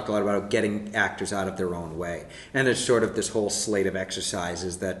also talked a lot about, getting actors out of their own way. And it's sort of this whole slate of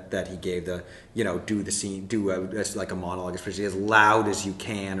exercises that he gave, do the scene, like a monologue, especially as loud as you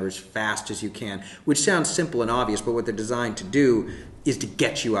can or as fast as you can, which sounds simple and obvious, but what they're designed to do is to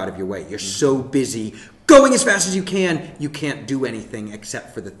get you out of your way. You're so busy going as fast as you can't do anything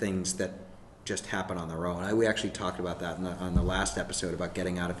except for the things that just happen on their own. We actually talked about that on the last episode, about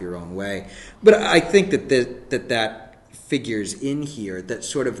getting out of your own way. But I think that figures in here, that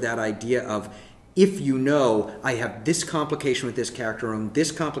sort of that idea of, if you know, I have this complication with this character, or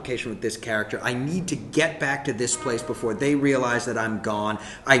this complication with this character, I need to get back to this place before they realize that I'm gone.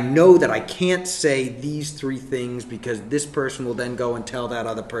 I know that I can't say these 3 things because this person will then go and tell that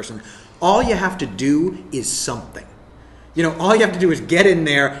other person. All you have to do is something. All you have to do is get in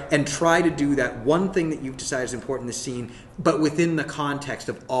there and try to do that one thing that you've decided is important in the scene, but within the context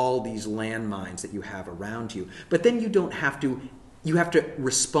of all these landmines that you have around you. But then you don't have to, you have to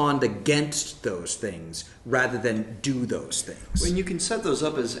respond against those things rather than do those things. When you can set those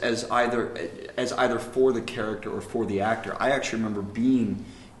up as either for the character or for the actor. I actually remember being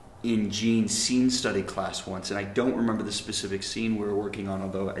in Gene's scene study class once, and I don't remember the specific scene we were working on,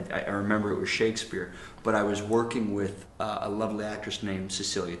 although I remember it was Shakespeare, but I was working with a lovely actress named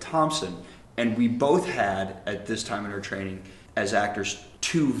Cecilia Thompson, and we both had, at this time in our training as actors,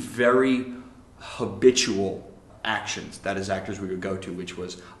 2 very habitual actions that as actors we would go to, which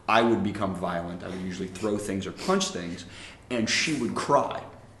was, I would become violent, I would usually throw things or punch things, and she would cry.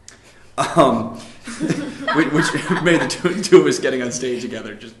 Which made the two of us getting on stage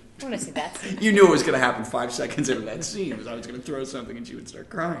together just... I want to see that scene. You knew it was going to happen 5 seconds into that scene, was I was going to throw something and she would start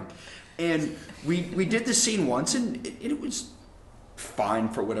crying. And we did the scene once, and it was fine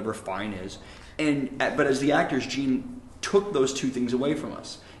for whatever fine is. But as the actors, Gene took those 2 things away from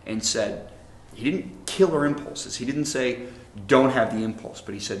us and said, he didn't kill our impulses. He didn't say, don't have the impulse.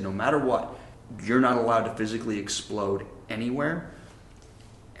 But he said, no matter what, you're not allowed to physically explode anywhere.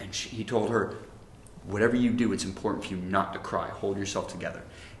 And he told her, whatever you do, it's important for you not to cry. Hold yourself together.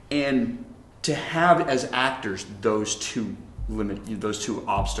 And to have, as actors, those two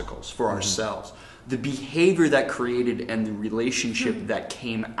obstacles for ourselves, the behavior that created and the relationship that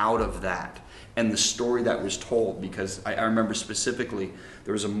came out of that, and the story that was told, because I remember specifically,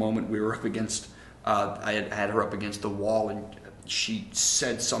 there was a moment we were up against, I had her up against the wall, and she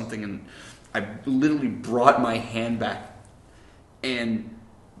said something, and I literally brought my hand back and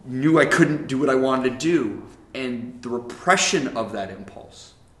knew I couldn't do what I wanted to do, and the repression of that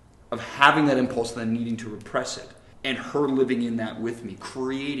impulse, of having that impulse and then needing to repress it, and her living in that with me,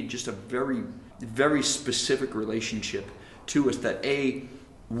 created just a very, very specific relationship to us that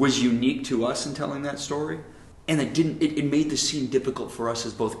was unique to us in telling that story, and it made the scene difficult for us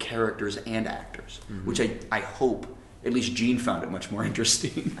as both characters and actors, which I hope at least Gene found it much more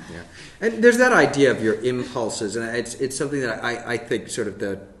interesting. Yeah, and there's that idea of your impulses, and it's something that I think sort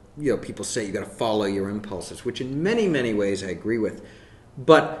of people say you got to follow your impulses, which in many, many ways I agree with,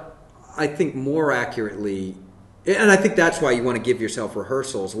 but I think more accurately, and I think that's why you want to give yourself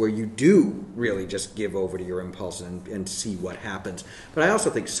rehearsals where you do really just give over to your impulses and see what happens. But I also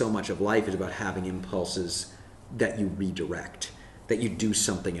think so much of life is about having impulses that you redirect, that you do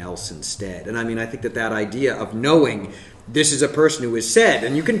something else instead. And I think that idea of knowing this is a person who has said,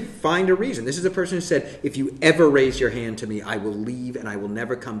 and you can find a reason, this is a person who said, if you ever raise your hand to me, I will leave and I will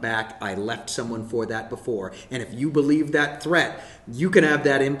never come back. I left someone for that before. And if you believe that threat, you can have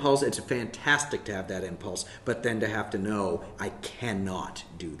that impulse. It's fantastic to have that impulse, but then to have to know, I cannot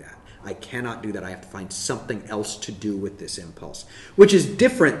do that. I cannot do that. I have to find something else to do with this impulse, which is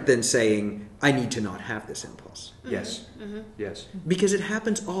different than saying, I need to not have this impulse. Yes. Yes. Because it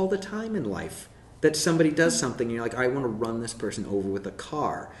happens all the time in life. That somebody does something and you're like, I want to run this person over with a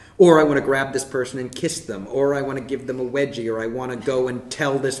car, or I want to grab this person and kiss them, or I want to give them a wedgie, or I want to go and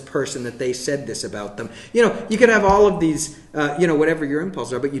tell this person that they said this about them. You can have all of these, whatever your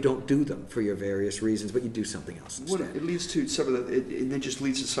impulses are, but you don't do them for your various reasons, but you do something else instead. Well, it leads to some of it just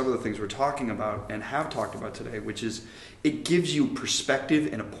leads to some of the things we're talking about and have talked about today, which is it gives you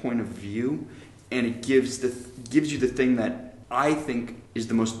perspective and a point of view, and it gives you the thing that I think is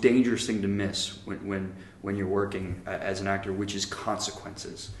the most dangerous thing to miss when you're working as an actor, which is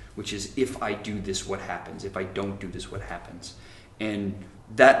consequences, which is if I do this, what happens? If I don't do this, what happens? And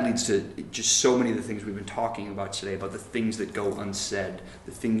that leads to just so many of the things we've been talking about today, about the things that go unsaid,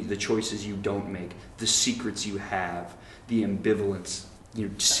 the choices you don't make, the secrets you have, the ambivalence,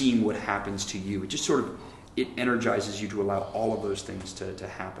 seeing what happens to you. It just it energizes you to allow all of those things to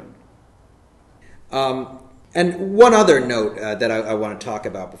happen. And one other note that I want to talk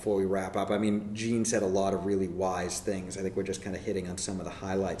about before we wrap up. I mean, Gene said a lot of really wise things. I think we're just kind of hitting on some of the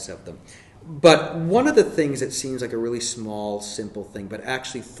highlights of them. But one of the things that seems like a really small, simple thing, but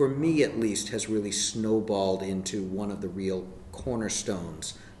actually, for me at least, has really snowballed into one of the real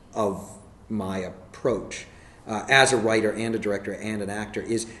cornerstones of my approach as a writer and a director and an actor,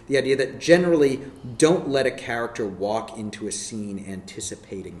 is the idea that generally don't let a character walk into a scene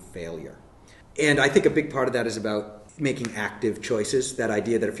anticipating failure. And I think a big part of that is about making active choices, that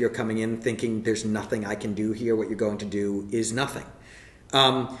idea that if you're coming in thinking there's nothing I can do here, what you're going to do is nothing.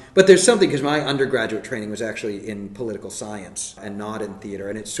 But there's something, because my undergraduate training was actually in political science and not in theater,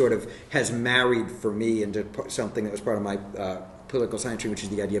 and it sort of has married for me into something that was part of my political science training, which is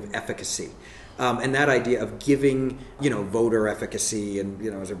the idea of efficacy. And that idea of giving, voter efficacy, and,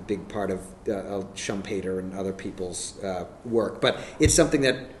 is a big part of Schumpeter and other people's work. But it's something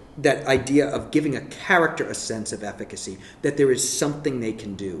that idea of giving a character a sense of efficacy, that there is something they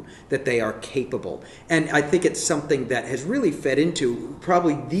can do, that they are capable. And I think it's something that has really fed into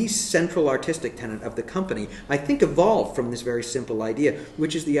probably the central artistic tenet of the company, I think evolved from this very simple idea,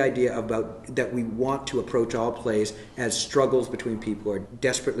 which is the idea about that we want to approach all plays as struggles between people who are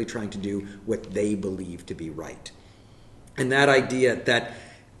desperately trying to do what they believe to be right. And that idea that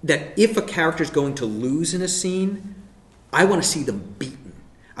if a character is going to lose in a scene, I want to see them beaten.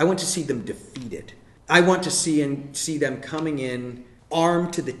 I want to see them defeated. I want to see them coming in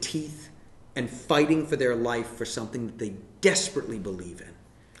armed to the teeth and fighting for their life for something that they desperately believe in.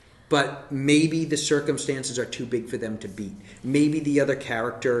 But maybe the circumstances are too big for them to beat. Maybe the other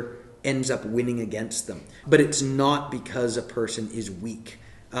character ends up winning against them. But it's not because a person is weak.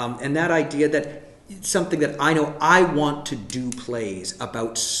 And that idea that it's something that I know I want to do plays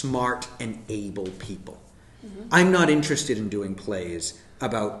about smart and able people. Mm-hmm. I'm not interested in doing plays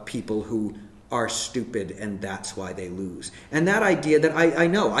about people who are stupid and that's why they lose. And that idea that I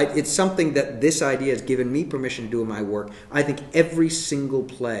know, it's something that this idea has given me permission to do in my work. I think every single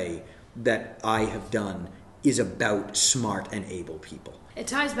play that I have done is about smart and able people. It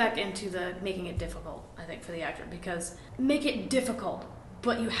ties back into the making it difficult, I think, for the actor, because make it difficult,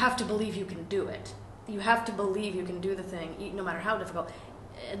 but you have to believe you can do it. You have to believe you can do the thing, no matter how difficult.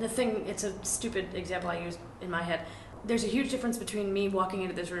 The thing, it's a stupid example I use in my head. There's a huge difference between me walking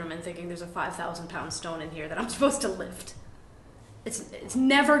into this room and thinking there's a 5,000-pound stone in here that I'm supposed to lift. It's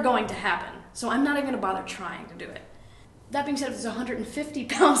never going to happen, so I'm not even going to bother trying to do it. That being said, if it's a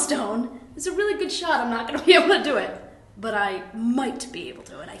 150-pound stone, it's a really good shot. I'm not going to be able to do it, but I might be able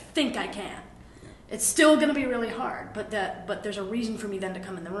to, and I think I can. It's still going to be really hard, but there's a reason for me then to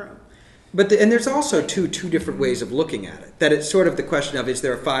come in the room. And there's also two different ways of looking at it. That it's sort of the question of, is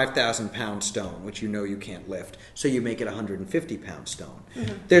there a 5,000-pound stone, which you can't lift, so you make it a 150-pound stone.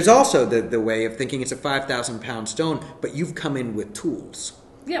 Mm-hmm. There's also the way of thinking it's a 5,000-pound stone, but you've come in with tools.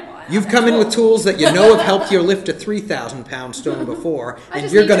 Yeah, well, you've come in with tools that have helped you lift a 3,000-pound stone before, and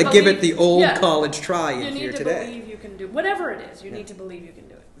you're going to give it the old college try in here today. You need to believe you can do whatever it is. You need to believe you can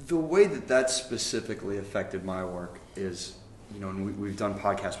do it. The way that specifically affected my work is, and we've done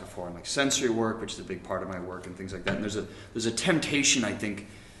podcasts before on like sensory work, which is a big part of my work and things like that. And there's a temptation, I think,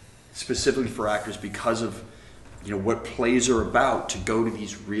 specifically for actors because of what plays are about, to go to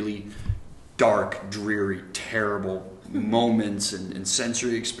these really dark, dreary, terrible moments and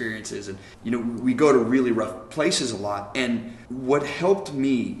sensory experiences. And we go to really rough places a lot. And what helped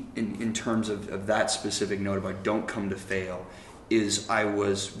me in terms of that specific note about don't come to fail is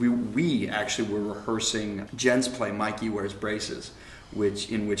we actually were rehearsing Jenn's play, Mikey Wears Braces,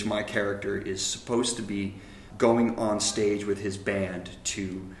 in which my character is supposed to be going on stage with his band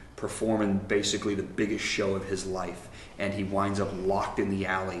to perform in basically the biggest show of his life. And he winds up locked in the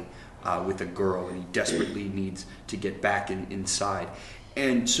alley with a girl, and he desperately needs to get back inside.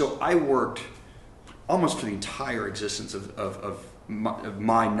 And so I worked almost for the entire existence of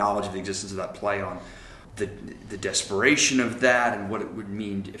my knowledge of the existence of that play on the desperation of that, and what it would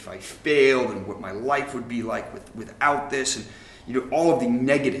mean if I failed, and what my life would be like without this, and all of the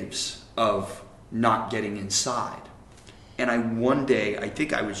negatives of not getting inside. And one day, I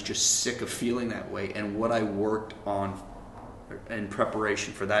think I was just sick of feeling that way, and what I worked on in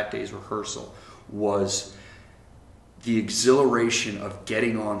preparation for that day's rehearsal was the exhilaration of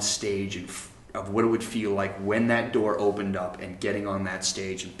getting on stage and of what it would feel like when that door opened up and getting on that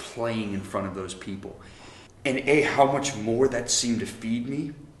stage and playing in front of those people. And how much more that seemed to feed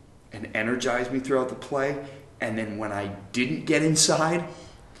me and energize me throughout the play. And then when I didn't get inside,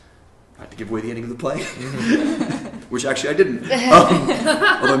 not to give away the ending of the play, which actually I didn't,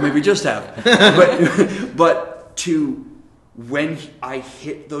 although maybe just have. But when I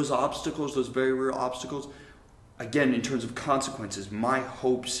hit those obstacles, those very real obstacles, again, in terms of consequences, my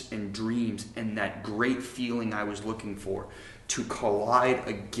hopes and dreams and that great feeling I was looking for to collide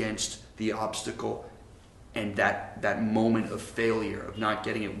against the obstacle and that moment of failure, of not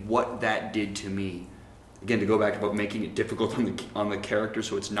getting it, what that did to me. Again, to go back about making it difficult on the character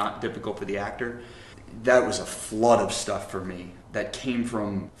so it's not difficult for the actor, that was a flood of stuff for me that came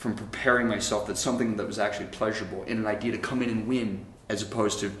from preparing myself, that's something that was actually pleasurable, and an idea to come in and win as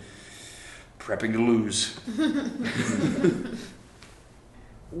opposed to prepping to lose.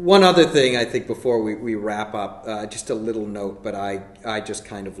 One other thing, I think, before we wrap up, just a little note, but I just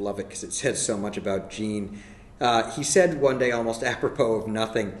kind of love it because it says so much about Gene. He said one day, almost apropos of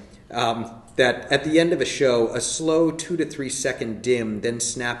nothing, that at the end of a show, a slow 2 to 3 second dim, then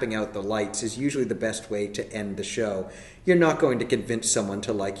snapping out the lights is usually the best way to end the show. You're not going to convince someone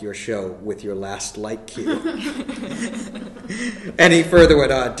to like your show with your last light cue. And he further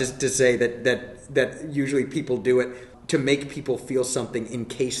went on to say that usually people do it to make people feel something in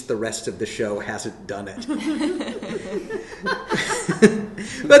case the rest of the show hasn't done it.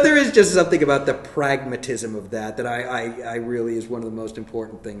 But there is just something about the pragmatism of that I really is one of the most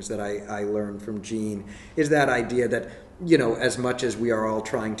important things that I learned from Gene, is that idea that, you know, as much as we are all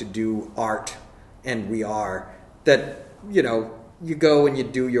trying to do art, and we are, that, you know, you go and you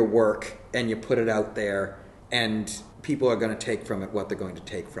do your work and you put it out there and people are going to take from it what they're going to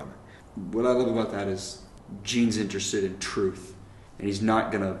take from it. What I love about that is Gene's interested in truth, and he's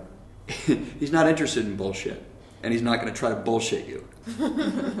not interested in bullshit, and he's not going to try to bullshit you.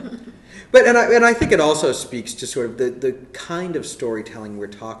 But I think it also speaks to sort of the kind of storytelling we're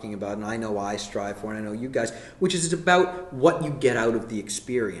talking about, and I know I strive for, and I know you guys, which is about what you get out of the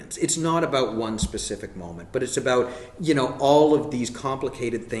experience. It's not about one specific moment, but it's about, you know, all of these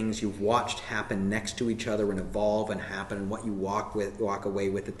complicated things you've watched happen next to each other and evolve and happen, and what you walk away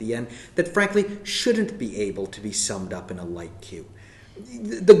with at the end that frankly shouldn't be able to be summed up in a light cue.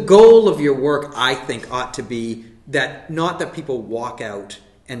 The goal of your work, I think, ought to be that not that people walk out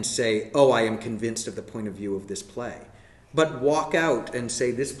and say, oh, I am convinced of the point of view of this play, but walk out and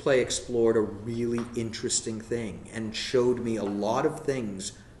say, this play explored a really interesting thing and showed me a lot of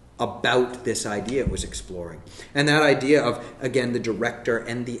things about this idea it was exploring. And that idea of, again, the director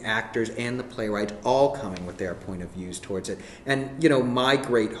and the actors and the playwright all coming with their point of views towards it. And, you know, my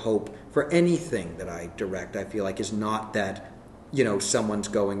great hope for anything that I direct, I feel like, is not that, you know, someone's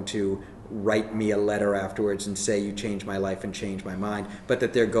going to write me a letter afterwards and say, you changed my life and changed my mind, but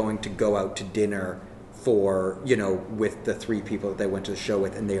that they're going to go out to dinner for, you know, with the 3 people that they went to the show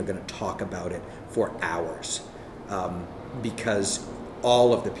with, and they are going to talk about it for hours. Because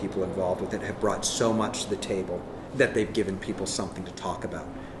all of the people involved with it have brought so much to the table that they've given people something to talk about.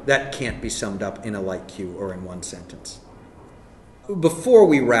 That can't be summed up in a light cue or in one sentence. Before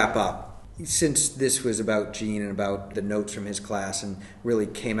we wrap up, since this was about Gene and about the notes from his class and really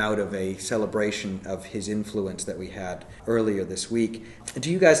came out of a celebration of his influence that we had earlier this week, do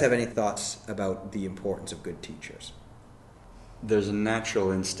you guys have any thoughts about the importance of good teachers? There's a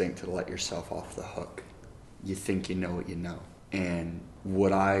natural instinct to let yourself off the hook. You think you know what you know. And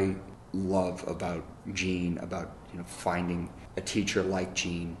what I love about Gene, about, you know, finding a teacher like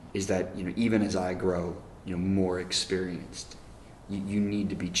Gene, is that, you know, even as I grow, you know, more experienced, you need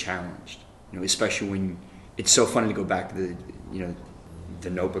to be challenged, you know, especially when it's so funny to go back to the, you know, the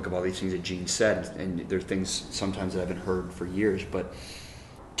notebook of all these things that Gene said, and there are things sometimes that I haven't heard for years, but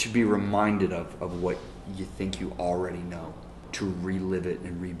to be reminded of what you think you already know, to relive it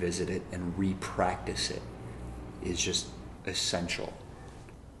and revisit it and re-practice it is just essential.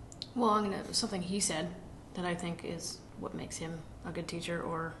 Well, something he said that I think is what makes him a good teacher,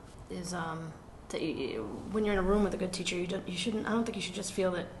 or is when you're in a room with a good teacher, you shouldn't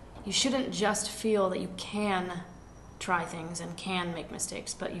just feel that you can try things and can make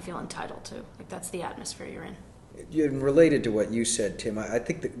mistakes, but you feel entitled to. Like, that's the atmosphere you're in. Related to what you said, Tim, I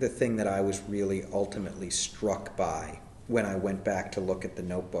think the thing that I was really ultimately struck by when I went back to look at the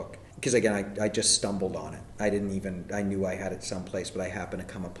notebook, because again, I just stumbled on it. I knew I had it someplace, but I happened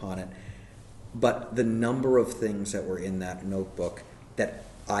to come upon it. But the number of things that were in that notebook that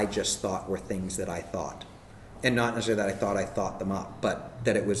I just thought were things that I thought. And not necessarily that I thought them up, but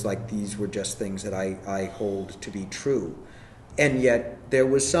that it was like these were just things that I hold to be true. And yet there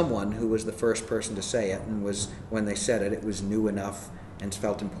was someone who was the first person to say it, and was, when they said it, it was new enough and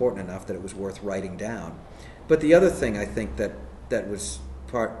felt important enough that it was worth writing down. But the other thing I think that was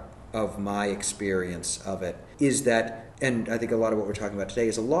part of my experience of it is that, and I think a lot of what we're talking about today,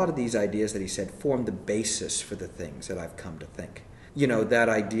 is a lot of these ideas that he said form the basis for the things that I've come to think. that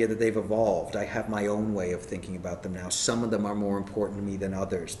idea that they've evolved. I have my own way of thinking about them now. Some of them are more important to me than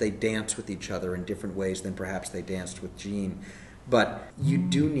others. They dance with each other in different ways than perhaps they danced with Gene. But you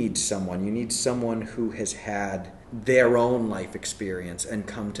do need someone. You need someone who has had their own life experience and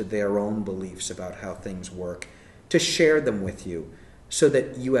come to their own beliefs about how things work, to share them with you so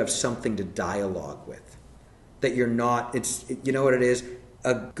that you have something to dialogue with. That you're not, you know what it is?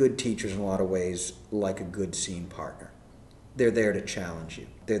 A good teacher's in a lot of ways like a good scene partner. They're there to challenge you.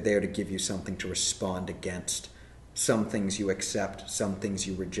 They're there to give you something to respond against. Some things you accept, some things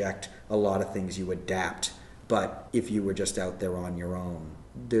you reject, a lot of things you adapt. But if you were just out there on your own,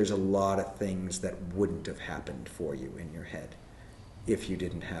 there's a lot of things that wouldn't have happened for you in your head if you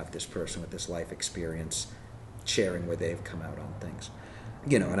didn't have this person with this life experience sharing where they've come out on things.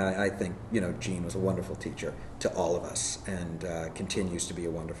 And I think, Gene was a wonderful teacher to all of us and continues to be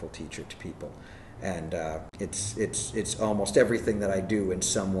a wonderful teacher to people. And it's almost everything that I do in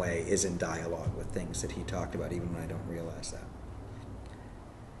some way is in dialogue with things that he talked about, even when I don't realize that.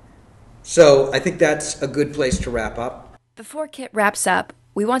 So I think that's a good place to wrap up. Before Kitt wraps up,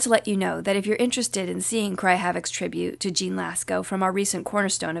 we want to let you know that if you're interested in seeing CRY HAVOC's tribute to Gene Lasko from our recent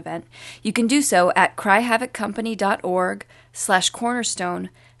Cornerstone event, you can do so at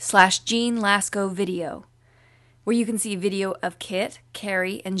cryhavoccompany.org/cornerstone/Gene Lasko video, where you can see video of Kitt,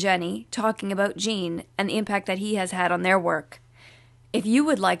 Kerry, and Jenny talking about Gene and the impact that he has had on their work. If you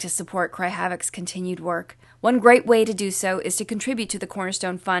would like to support CRY HAVOC's continued work, one great way to do so is to contribute to the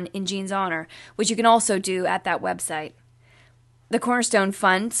Cornerstone Fund in Gene's honor, which you can also do at that website. The Cornerstone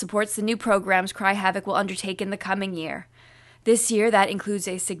Fund supports the new programs CRY HAVOC will undertake in the coming year. This year, that includes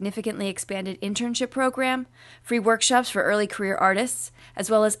a significantly expanded internship program, free workshops for early career artists, as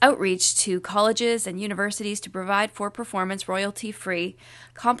well as outreach to colleges and universities to provide for performance royalty-free,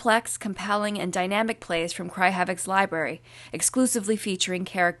 complex, compelling, and dynamic plays from CRY HAVOC's library, exclusively featuring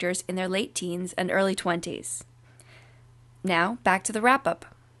characters in their late teens and early 20s. Now, back to the wrap-up.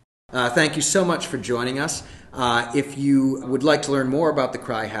 Thank you so much for joining us. If you would like to learn more about the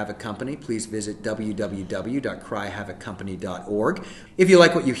CRY HAVOC Company, please visit www.cryhavoccompany.org. If you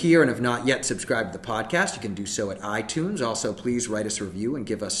like what you hear and have not yet subscribed to the podcast, you can do so at iTunes. Also, please write us a review and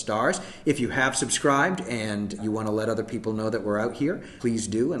give us stars. If you have subscribed and you want to let other people know that we're out here, please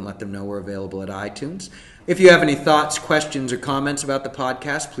do and let them know we're available at iTunes. If you have any thoughts, questions, or comments about the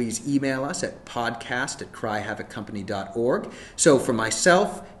podcast, please email us at podcast@cryhavoccompany.org. So for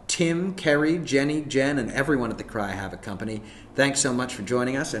myself, Tim, Kerry, Jenny, Jenn, and everyone at the CRY HAVOC Company, thanks so much for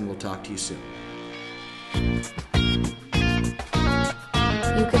joining us, and we'll talk to you soon. You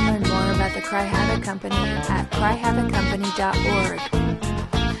can learn more about the CRY HAVOC Company at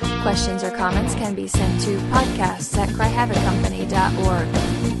cryhavoccompany.org. Questions or comments can be sent to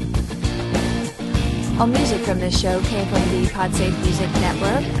podcasts@cryhavoccompany.org. All music from this show came from the Podsafe Music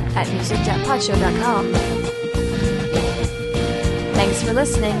Network at music.podshow.com. Thanks for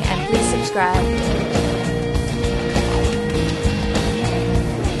listening, and please subscribe.